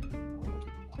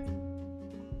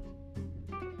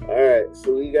 All right,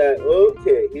 so we got,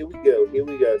 okay, here we go.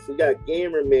 So we got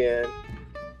Gamer Man.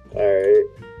 All right.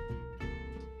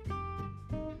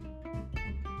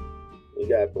 We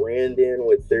got Brandon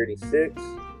with 36.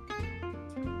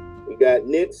 We got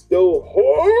Knicks Go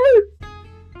Hard,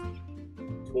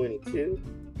 22.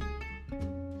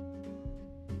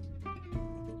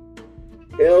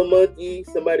 Hell Monkey,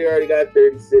 somebody already got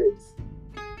 36.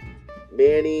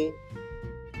 Manny,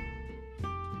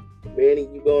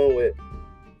 you going with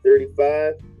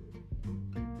 35?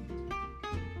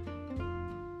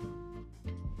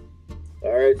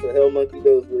 All right, so Hell Monkey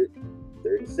goes with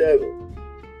 37.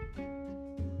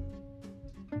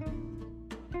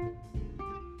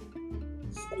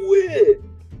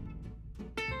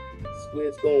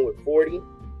 Squid's going with 40.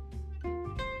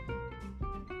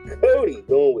 Cody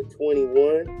going with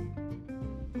 21.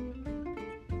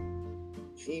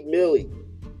 G Millie's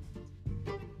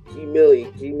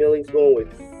going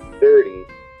with 30.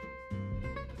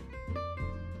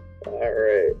 All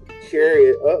right.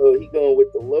 Chariot, he going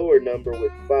with the lower number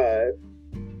with 5.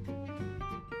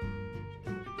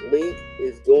 Link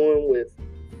is going with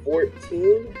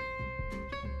 14.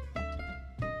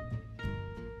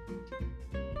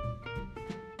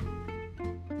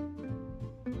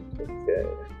 Okay.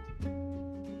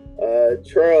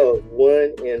 Charles,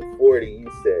 1 and 40,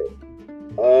 you said.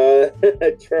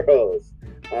 Charles,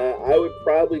 I would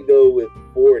probably go with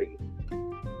 40.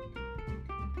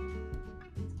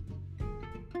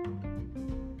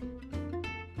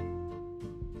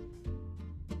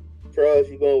 Charles,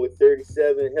 you going with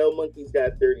 37. Hell Monkey's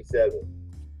got 37.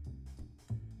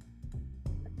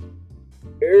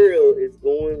 Ariel is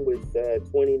going with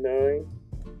 29.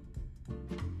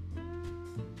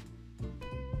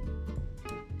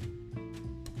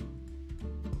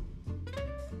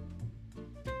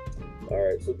 All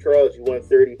right, so Charles, you want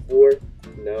 34?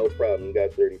 No problem, you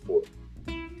got 34.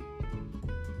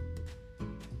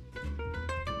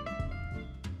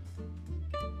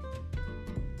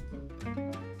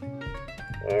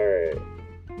 All right,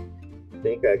 I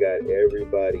think I got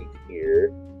everybody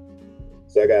here.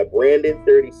 So I got Brandon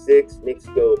 36, Knicks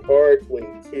Go Hard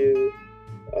 22,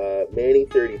 Manny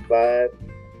 35,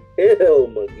 Hell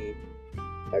Monkey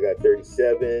I got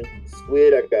 37,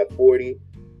 Squid I got 40,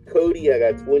 Cody I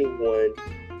got 21,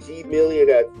 G Millie I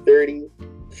got 30,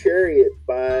 Chariot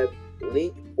 5,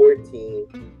 Link 14,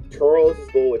 Charles is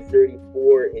going with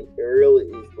 34, and Ariel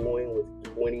is going with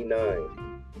 29.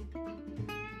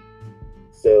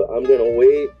 So I'm gonna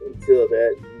wait until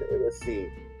that. Let's see,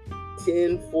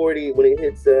 10:40 when it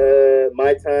hits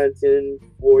my time,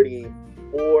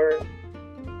 10:44.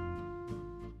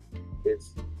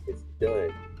 It's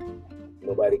done.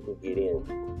 Nobody can get in.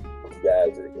 You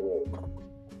guys are in.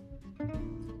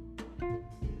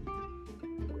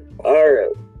 All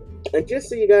right, and just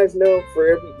so you guys know,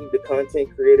 for the content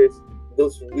creators,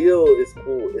 this wheel is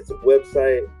cool. It's a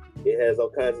website. It has all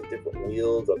kinds of different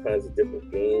wheels, all kinds of different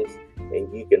games,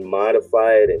 and you can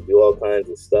modify it and do all kinds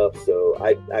of stuff. So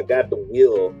I got the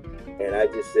wheel, and I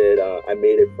just said I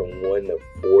made it from 1 to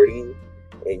 40,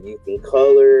 and you can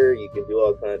color, you can do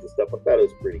all kinds of stuff. I thought it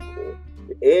was pretty cool,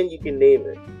 and you can name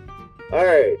it. All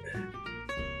right,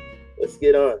 let's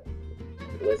get on.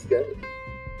 Let's go.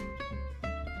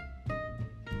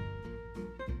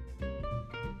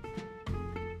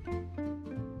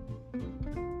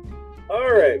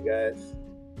 All right, guys.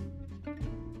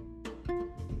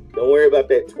 Don't worry about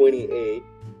that 28.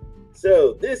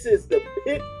 So this is the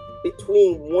pick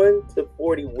between 1 to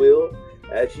 40 wheel.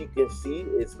 As you can see,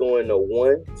 it's going to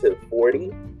 1 to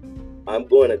 40. I'm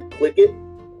going to click it,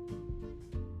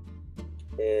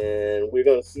 and we're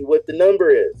going to see what the number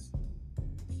is.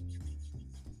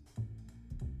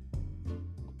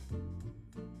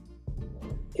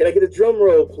 Can I get a drum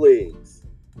roll, please?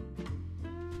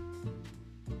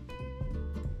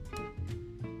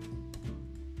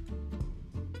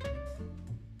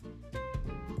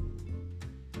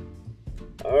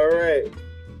 All right,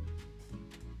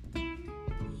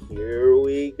 here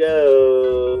we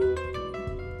go.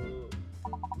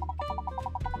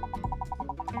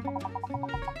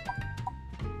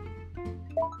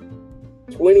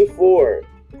 $24.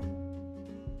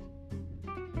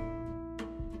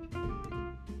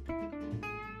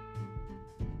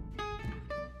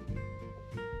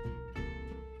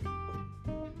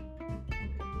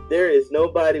 There is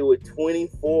nobody with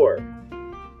 24.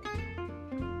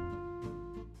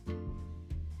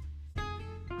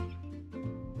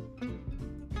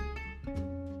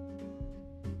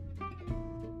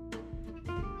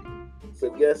 So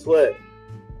guess what?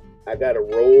 I gotta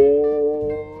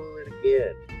roll it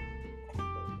again.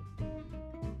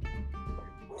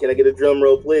 Can I get a drum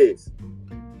roll, please?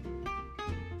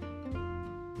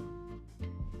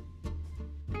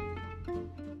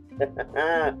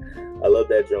 I love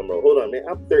that drum roll. Hold on, man.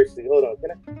 I'm thirsty. Hold on.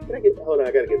 Can I get? Hold on.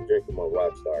 I gotta get a drink from my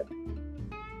Rockstar.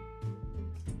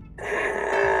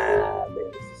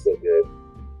 Man, this is so good.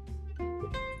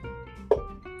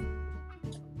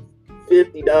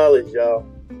 $50, y'all.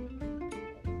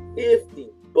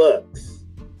 $50.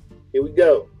 Here we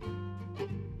go.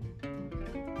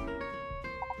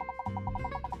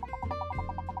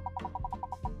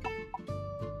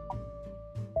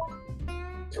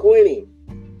 $20.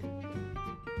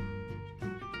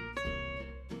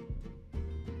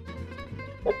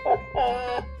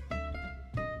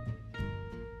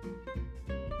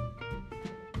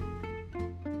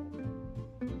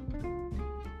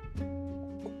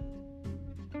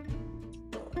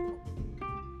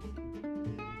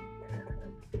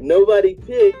 Nobody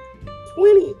picked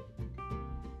 20.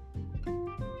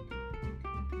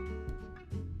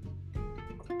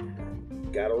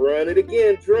 Gotta run it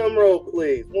again. Drum roll,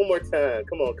 please. One more time.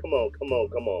 Come on, come on, come on,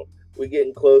 come on. We're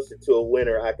getting closer to a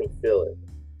winner. I can feel it.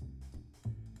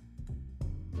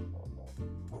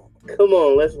 Come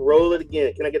on, let's roll it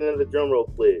again. Can I get another drum roll,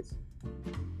 please?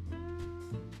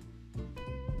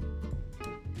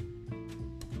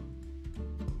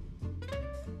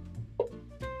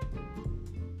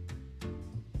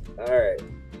 All right.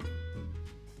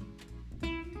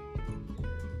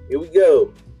 Here we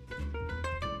go.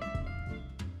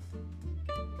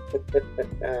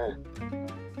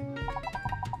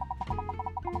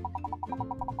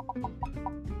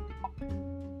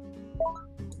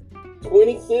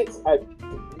 $26.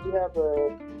 We have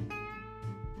a.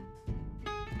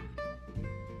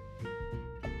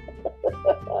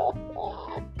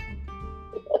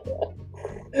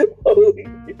 Holy.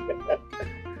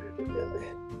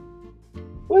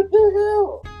 What the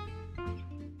hell?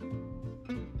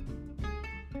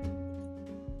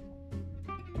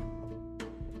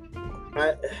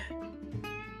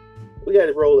 We got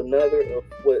to roll another.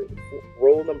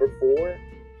 Roll number 4.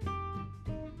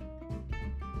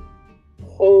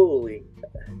 Holy!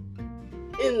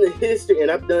 In the history,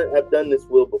 and I've done this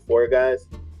wheel before, guys.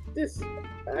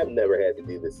 I've never had to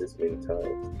do this many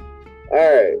times. All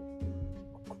right.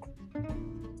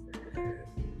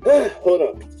 Hold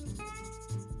on.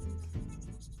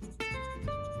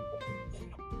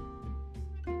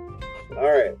 All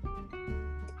right.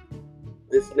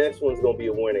 This next one's gonna be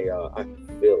a winner, y'all. I can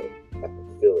feel it. I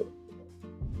can feel it.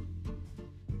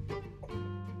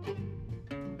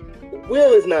 The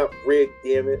wheel is not rigged,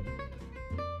 damn it.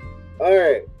 All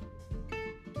right.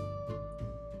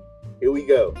 Here we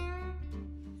go.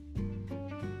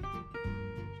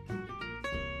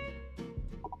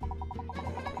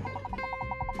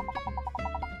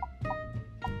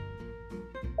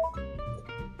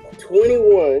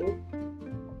 $21.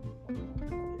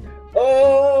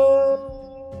 Oh,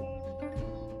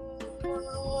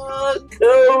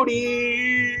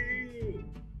 Cody.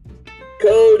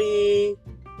 Cody,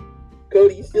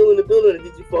 you still in the building, or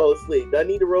did you fall asleep? Do I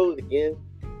need to roll it again?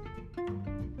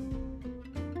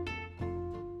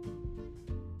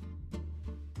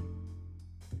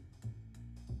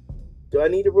 Do I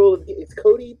need to roll it again? Is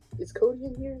Cody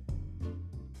in here?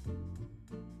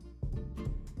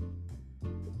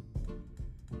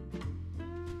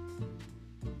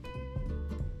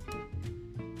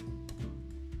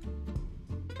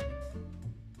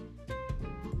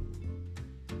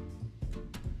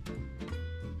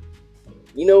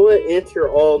 You know what? Enter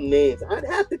all names. I'd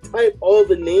have to type all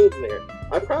the names there.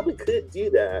 I probably could do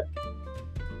that.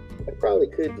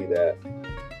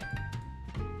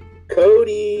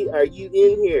 Cody, are you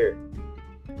in here?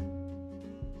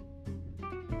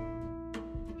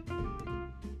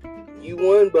 You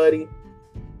won, buddy.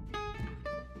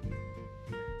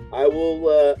 I'll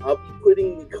be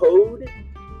putting the code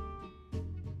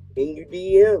in your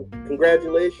DM.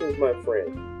 Congratulations, my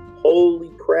friend.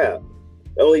 Holy crap.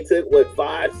 It only took,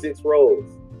 5-6 rolls.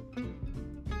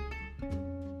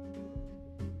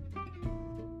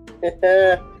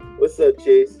 What's up,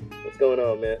 Chase? What's going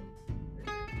on, man?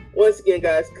 Once again,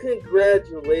 guys,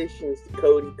 congratulations to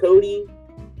Cody. Cody,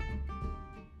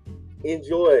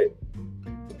 enjoy.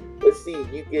 Let's see,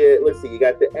 you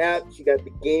got the apps, you got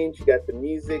the games, you got the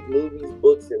music, movies,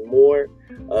 books, and more.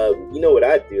 You know what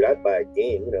I'd do? I'd buy a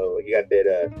game. You got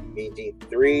that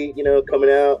VG3, coming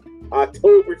out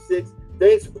October 6th.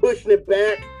 Thanks for pushing it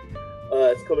back.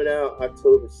 It's coming out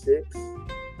October 6th.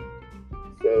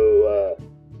 So,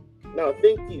 no,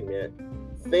 thank you, man.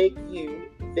 Thank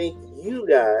you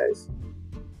guys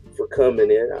for coming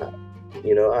in. I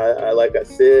like I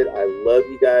said, I love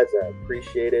you guys. I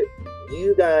appreciate it.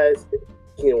 You guys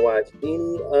can watch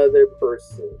any other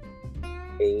person,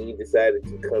 and you decided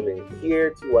to come in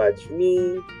here to watch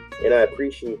me. And I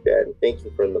appreciate that. And thank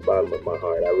you from the bottom of my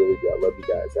heart. I really do. I love you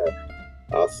guys.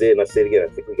 I'll say it and I'll say it again.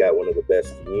 I think we got one of the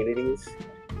best communities.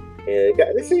 And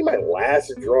this ain't my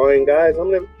last drawing, guys.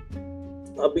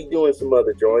 I'll be doing some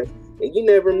other drawings. And you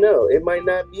never know. It might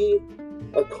not be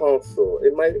a console. A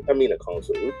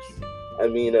console. Oops.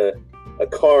 A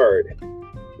card.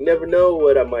 You never know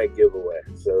what I might give away.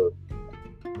 So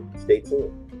stay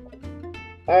tuned.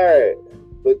 All right.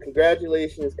 But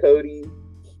congratulations, Cody.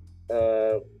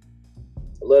 I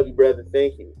love you, brother.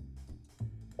 Thank you.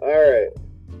 All right.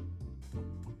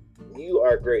 You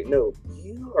are great. No,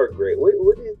 you are great.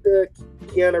 What is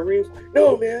Keanu Reeves?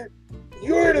 No, man.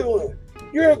 You're the one.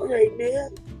 You're great,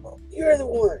 man. You're the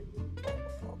one.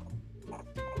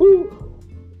 Whew.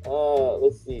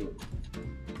 Let's see.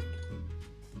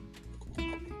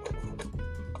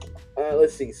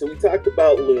 Let's see. So we talked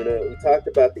about Luna. We talked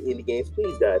about the indie games.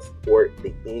 Please, guys, support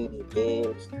the indie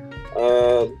games.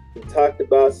 We talked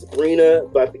about Sabrina.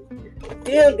 About the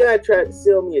damn guy tried to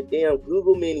sell me a damn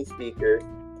Google Mini speaker,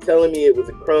 telling me it was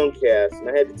a Chromecast, and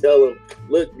I had to tell him,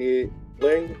 "Look, dude,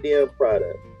 learn your damn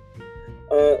product."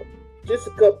 Just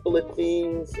a couple of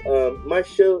things. My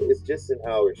show is just an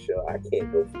hour show. I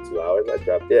can't go for 2 hours. I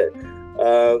drop dead.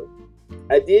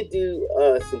 I did do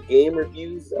some game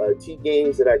reviews, 2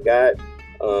 games that I got.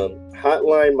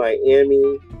 Hotline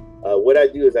Miami. What I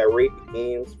do is I rate the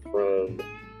games from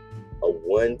a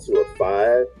 1 to a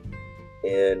 5.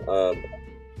 And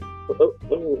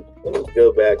let me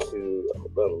go back to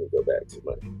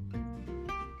my...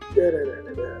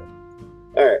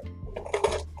 All right.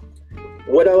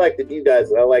 What I like to do, guys,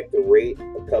 is I like to rate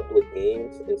a couple of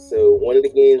games. And so one of the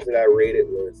games that I rated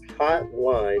was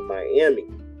Hotline Miami.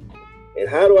 And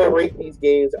how do I rate these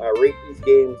games? I rate these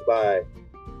games by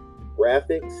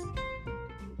graphics,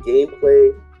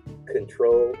 gameplay,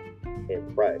 control,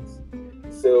 and price.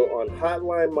 So on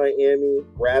Hotline Miami,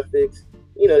 graphics,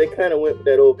 they kind of went with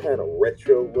that old kind of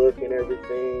retro look and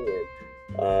everything.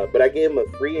 And but I gave them a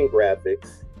 3 in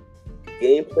graphics.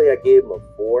 Gameplay, I gave them a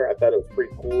 4. I thought it was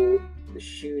pretty cool. The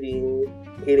shooting,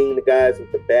 hitting the guys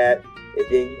with the bat, and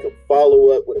then you can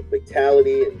follow up with a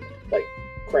fatality and like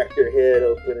crack their head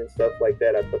open and stuff like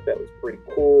that. I thought that was pretty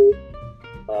cool.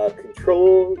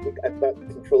 Control, I thought the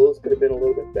controls could have been a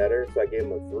little bit better, so I gave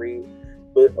them a 3.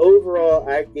 But overall,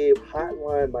 I gave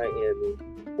Hotline Miami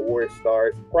 4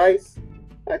 stars. Price,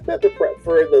 I thought the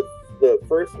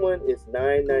first one is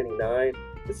 $9.99.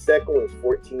 The second one is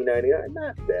 $14.99.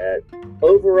 Not bad.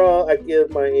 Overall, I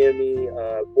give Miami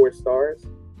 4 stars.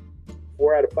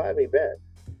 4 out of 5 ain't bad.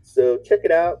 So check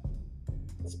it out.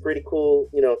 It's pretty cool.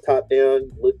 Top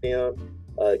down, look down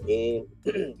game.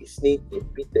 You sneak, you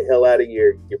beat the hell out of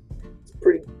it's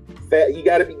pretty fast. You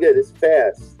got to be good. It's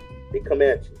fast. They come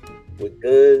at you with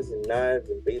guns and knives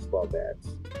and baseball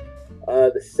bats.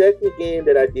 The second game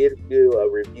that I did do a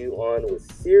review on was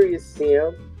Serious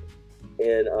Sam.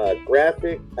 And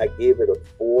graphic, I gave it a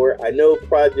 4. I know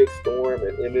Project Storm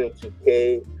and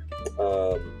MMTK,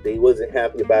 they wasn't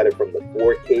happy about it from the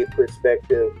 4K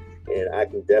perspective, and I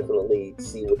can definitely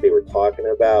see what they were talking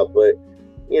about. But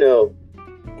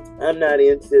I'm not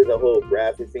into the whole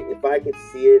graphic thing. If I can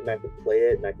see it and I can play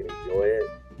it and I can enjoy it,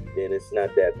 then it's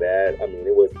not that bad. I mean,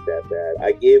 it wasn't that bad.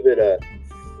 I gave it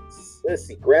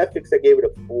graphics, I gave it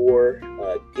a 4.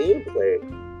 Gameplay,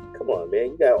 come on,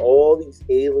 man. You got all these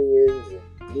aliens and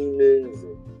demons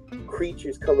and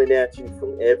creatures coming at you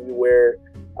from everywhere.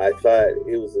 I thought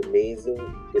it was amazing.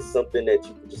 It's something that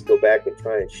you can just go back and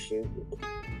try and shoot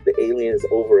the aliens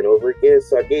over and over again.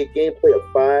 So I gave gameplay a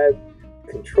 5.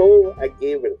 Control, I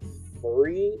gave it a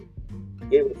 3.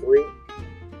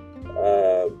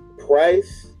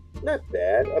 Price, not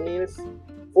bad. I mean, it's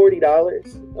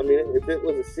 $40. I mean, if it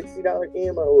was a $60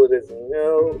 game, I would have said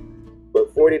no.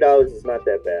 But $40 is not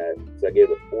that bad. So I gave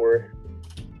it a 4.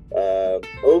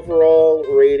 Overall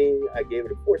rating, I gave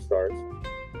it a 4 stars.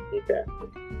 Okay.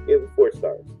 Gave it 4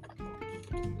 stars.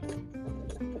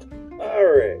 All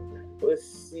right. Let's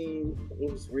see. Let me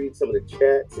just read some of the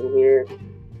chats in here.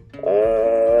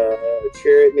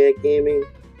 Chariot Man Gaming.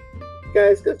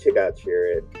 Guys, go check out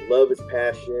Chariot. Love his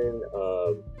passion.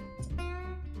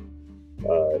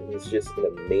 He's just an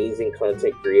amazing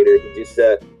content creator.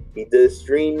 He does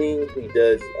streaming. He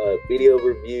does video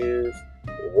reviews.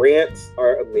 Rants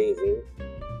are amazing.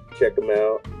 Check him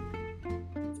out.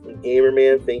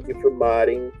 Gamerman, thank you for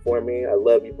modding for me. I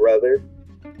love you, brother.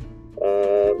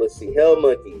 Let's see. Hell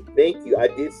Monkey, thank you. I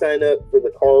did sign up for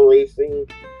the car racing,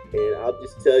 and I'll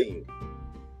just tell you,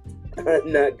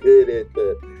 I'm not good at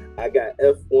I got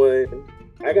F1.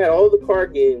 I got all the car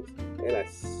games, and I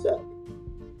suck.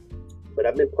 But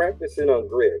I've been practicing on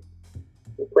grid.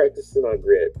 We're practicing on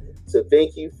grid. So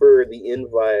thank you for the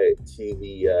invite to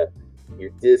the your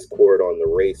Discord on the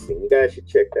racing. You guys should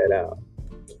check that out.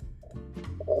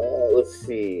 Let's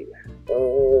see.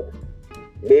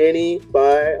 Manny,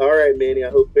 bye. All right, Manny. I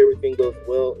hope everything goes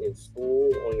well in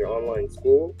school, on your online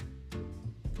school.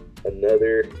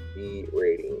 Another B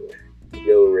rating.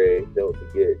 Yo, Ray, don't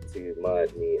forget to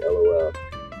mod me. LOL.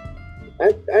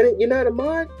 I didn't. You're not a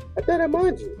mod. I thought I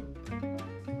mod you.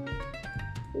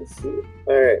 Let's see.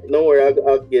 All right, don't worry.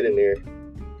 I'll get in there.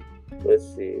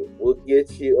 Let's see. We'll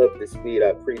get you up to speed. I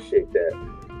appreciate that.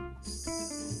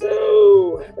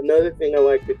 So another thing I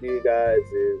like to do, guys,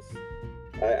 is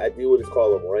I do what is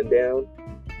called a rundown,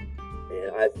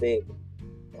 and I think,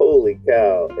 holy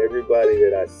cow, everybody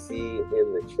that I see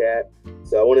in the chat.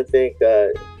 So I want to thank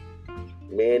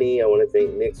Manny. I want to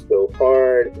thank Nick's Go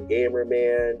Hard,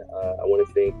 Gamerman. I want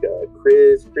to thank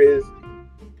Chris.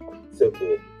 So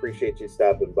cool. Appreciate you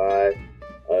stopping by.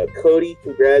 Cody,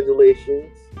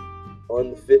 congratulations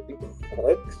on the 50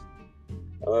 bucks.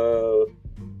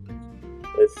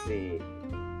 Let's see.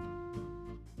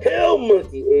 Hell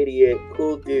Monkey 88,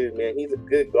 cool dude, man. He's a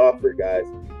good golfer, guys.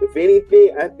 If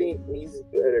anything, I think he's a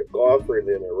better golfer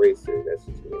than a racer. That's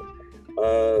just me.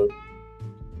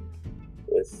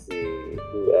 Let's see.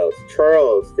 Who else?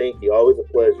 Charles, thank you. Always a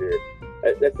pleasure.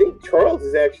 I think Charles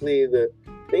is actually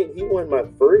he won my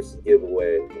first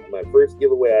giveaway. My first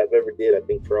giveaway I've ever did. I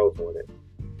think Charles won it.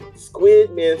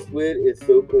 Squid, man. Squid is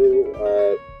so cool.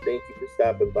 Thank you for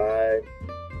stopping by.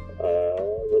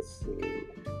 Let's see.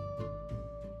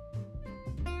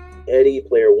 Eddie,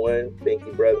 player 1, thank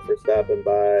you, brother, for stopping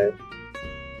by.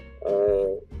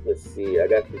 Let's see. I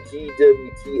got the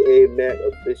GWTA Mac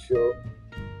official.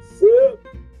 Sup?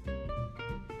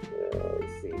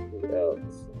 Let's see who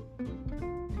else.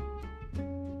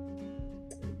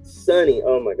 Sunny,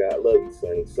 oh my God, love you,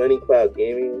 Sunny. Sunny Cloud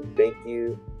Gaming, thank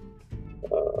you.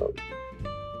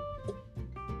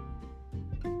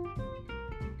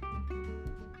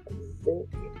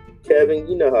 Kevin,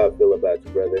 you know how I feel about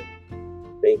you, brother.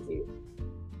 Thank you.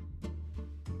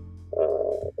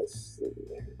 Let's see.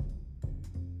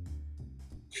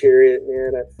 Chariot,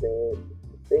 man, I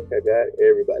think I got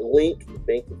everybody. Link,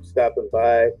 thank you for stopping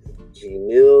by.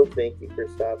 G-Mill, thank you for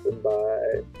stopping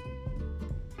by.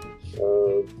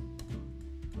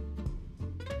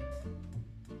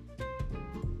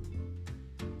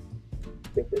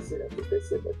 I think that's it. I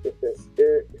think that's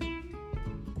it.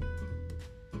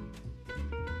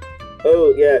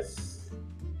 Oh, yes.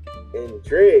 And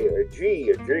Dre,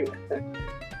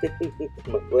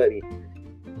 my buddy.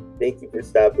 Thank you for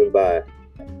stopping by.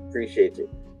 Appreciate you.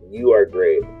 You are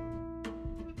great.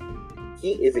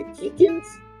 Is it Kikins?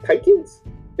 Kikins?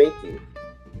 Thank you.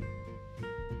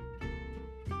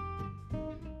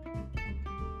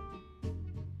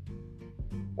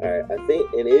 Alright, I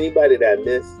think, and anybody that I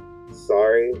missed,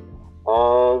 sorry.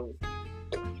 Well,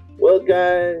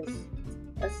 guys,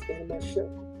 that's the end of my show.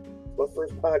 It's my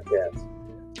first podcast.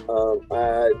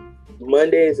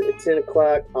 Mondays at 10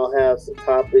 o'clock, I'll have some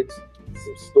topics,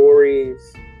 some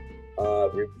stories,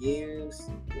 reviews,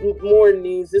 more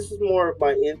news. This is more of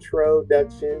my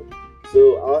introduction,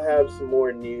 so I'll have some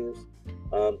more news.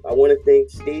 I want to thank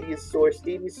Stadia Source.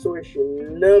 Stadia Source, your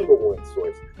number one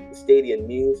source for Stadia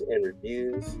news and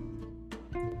reviews.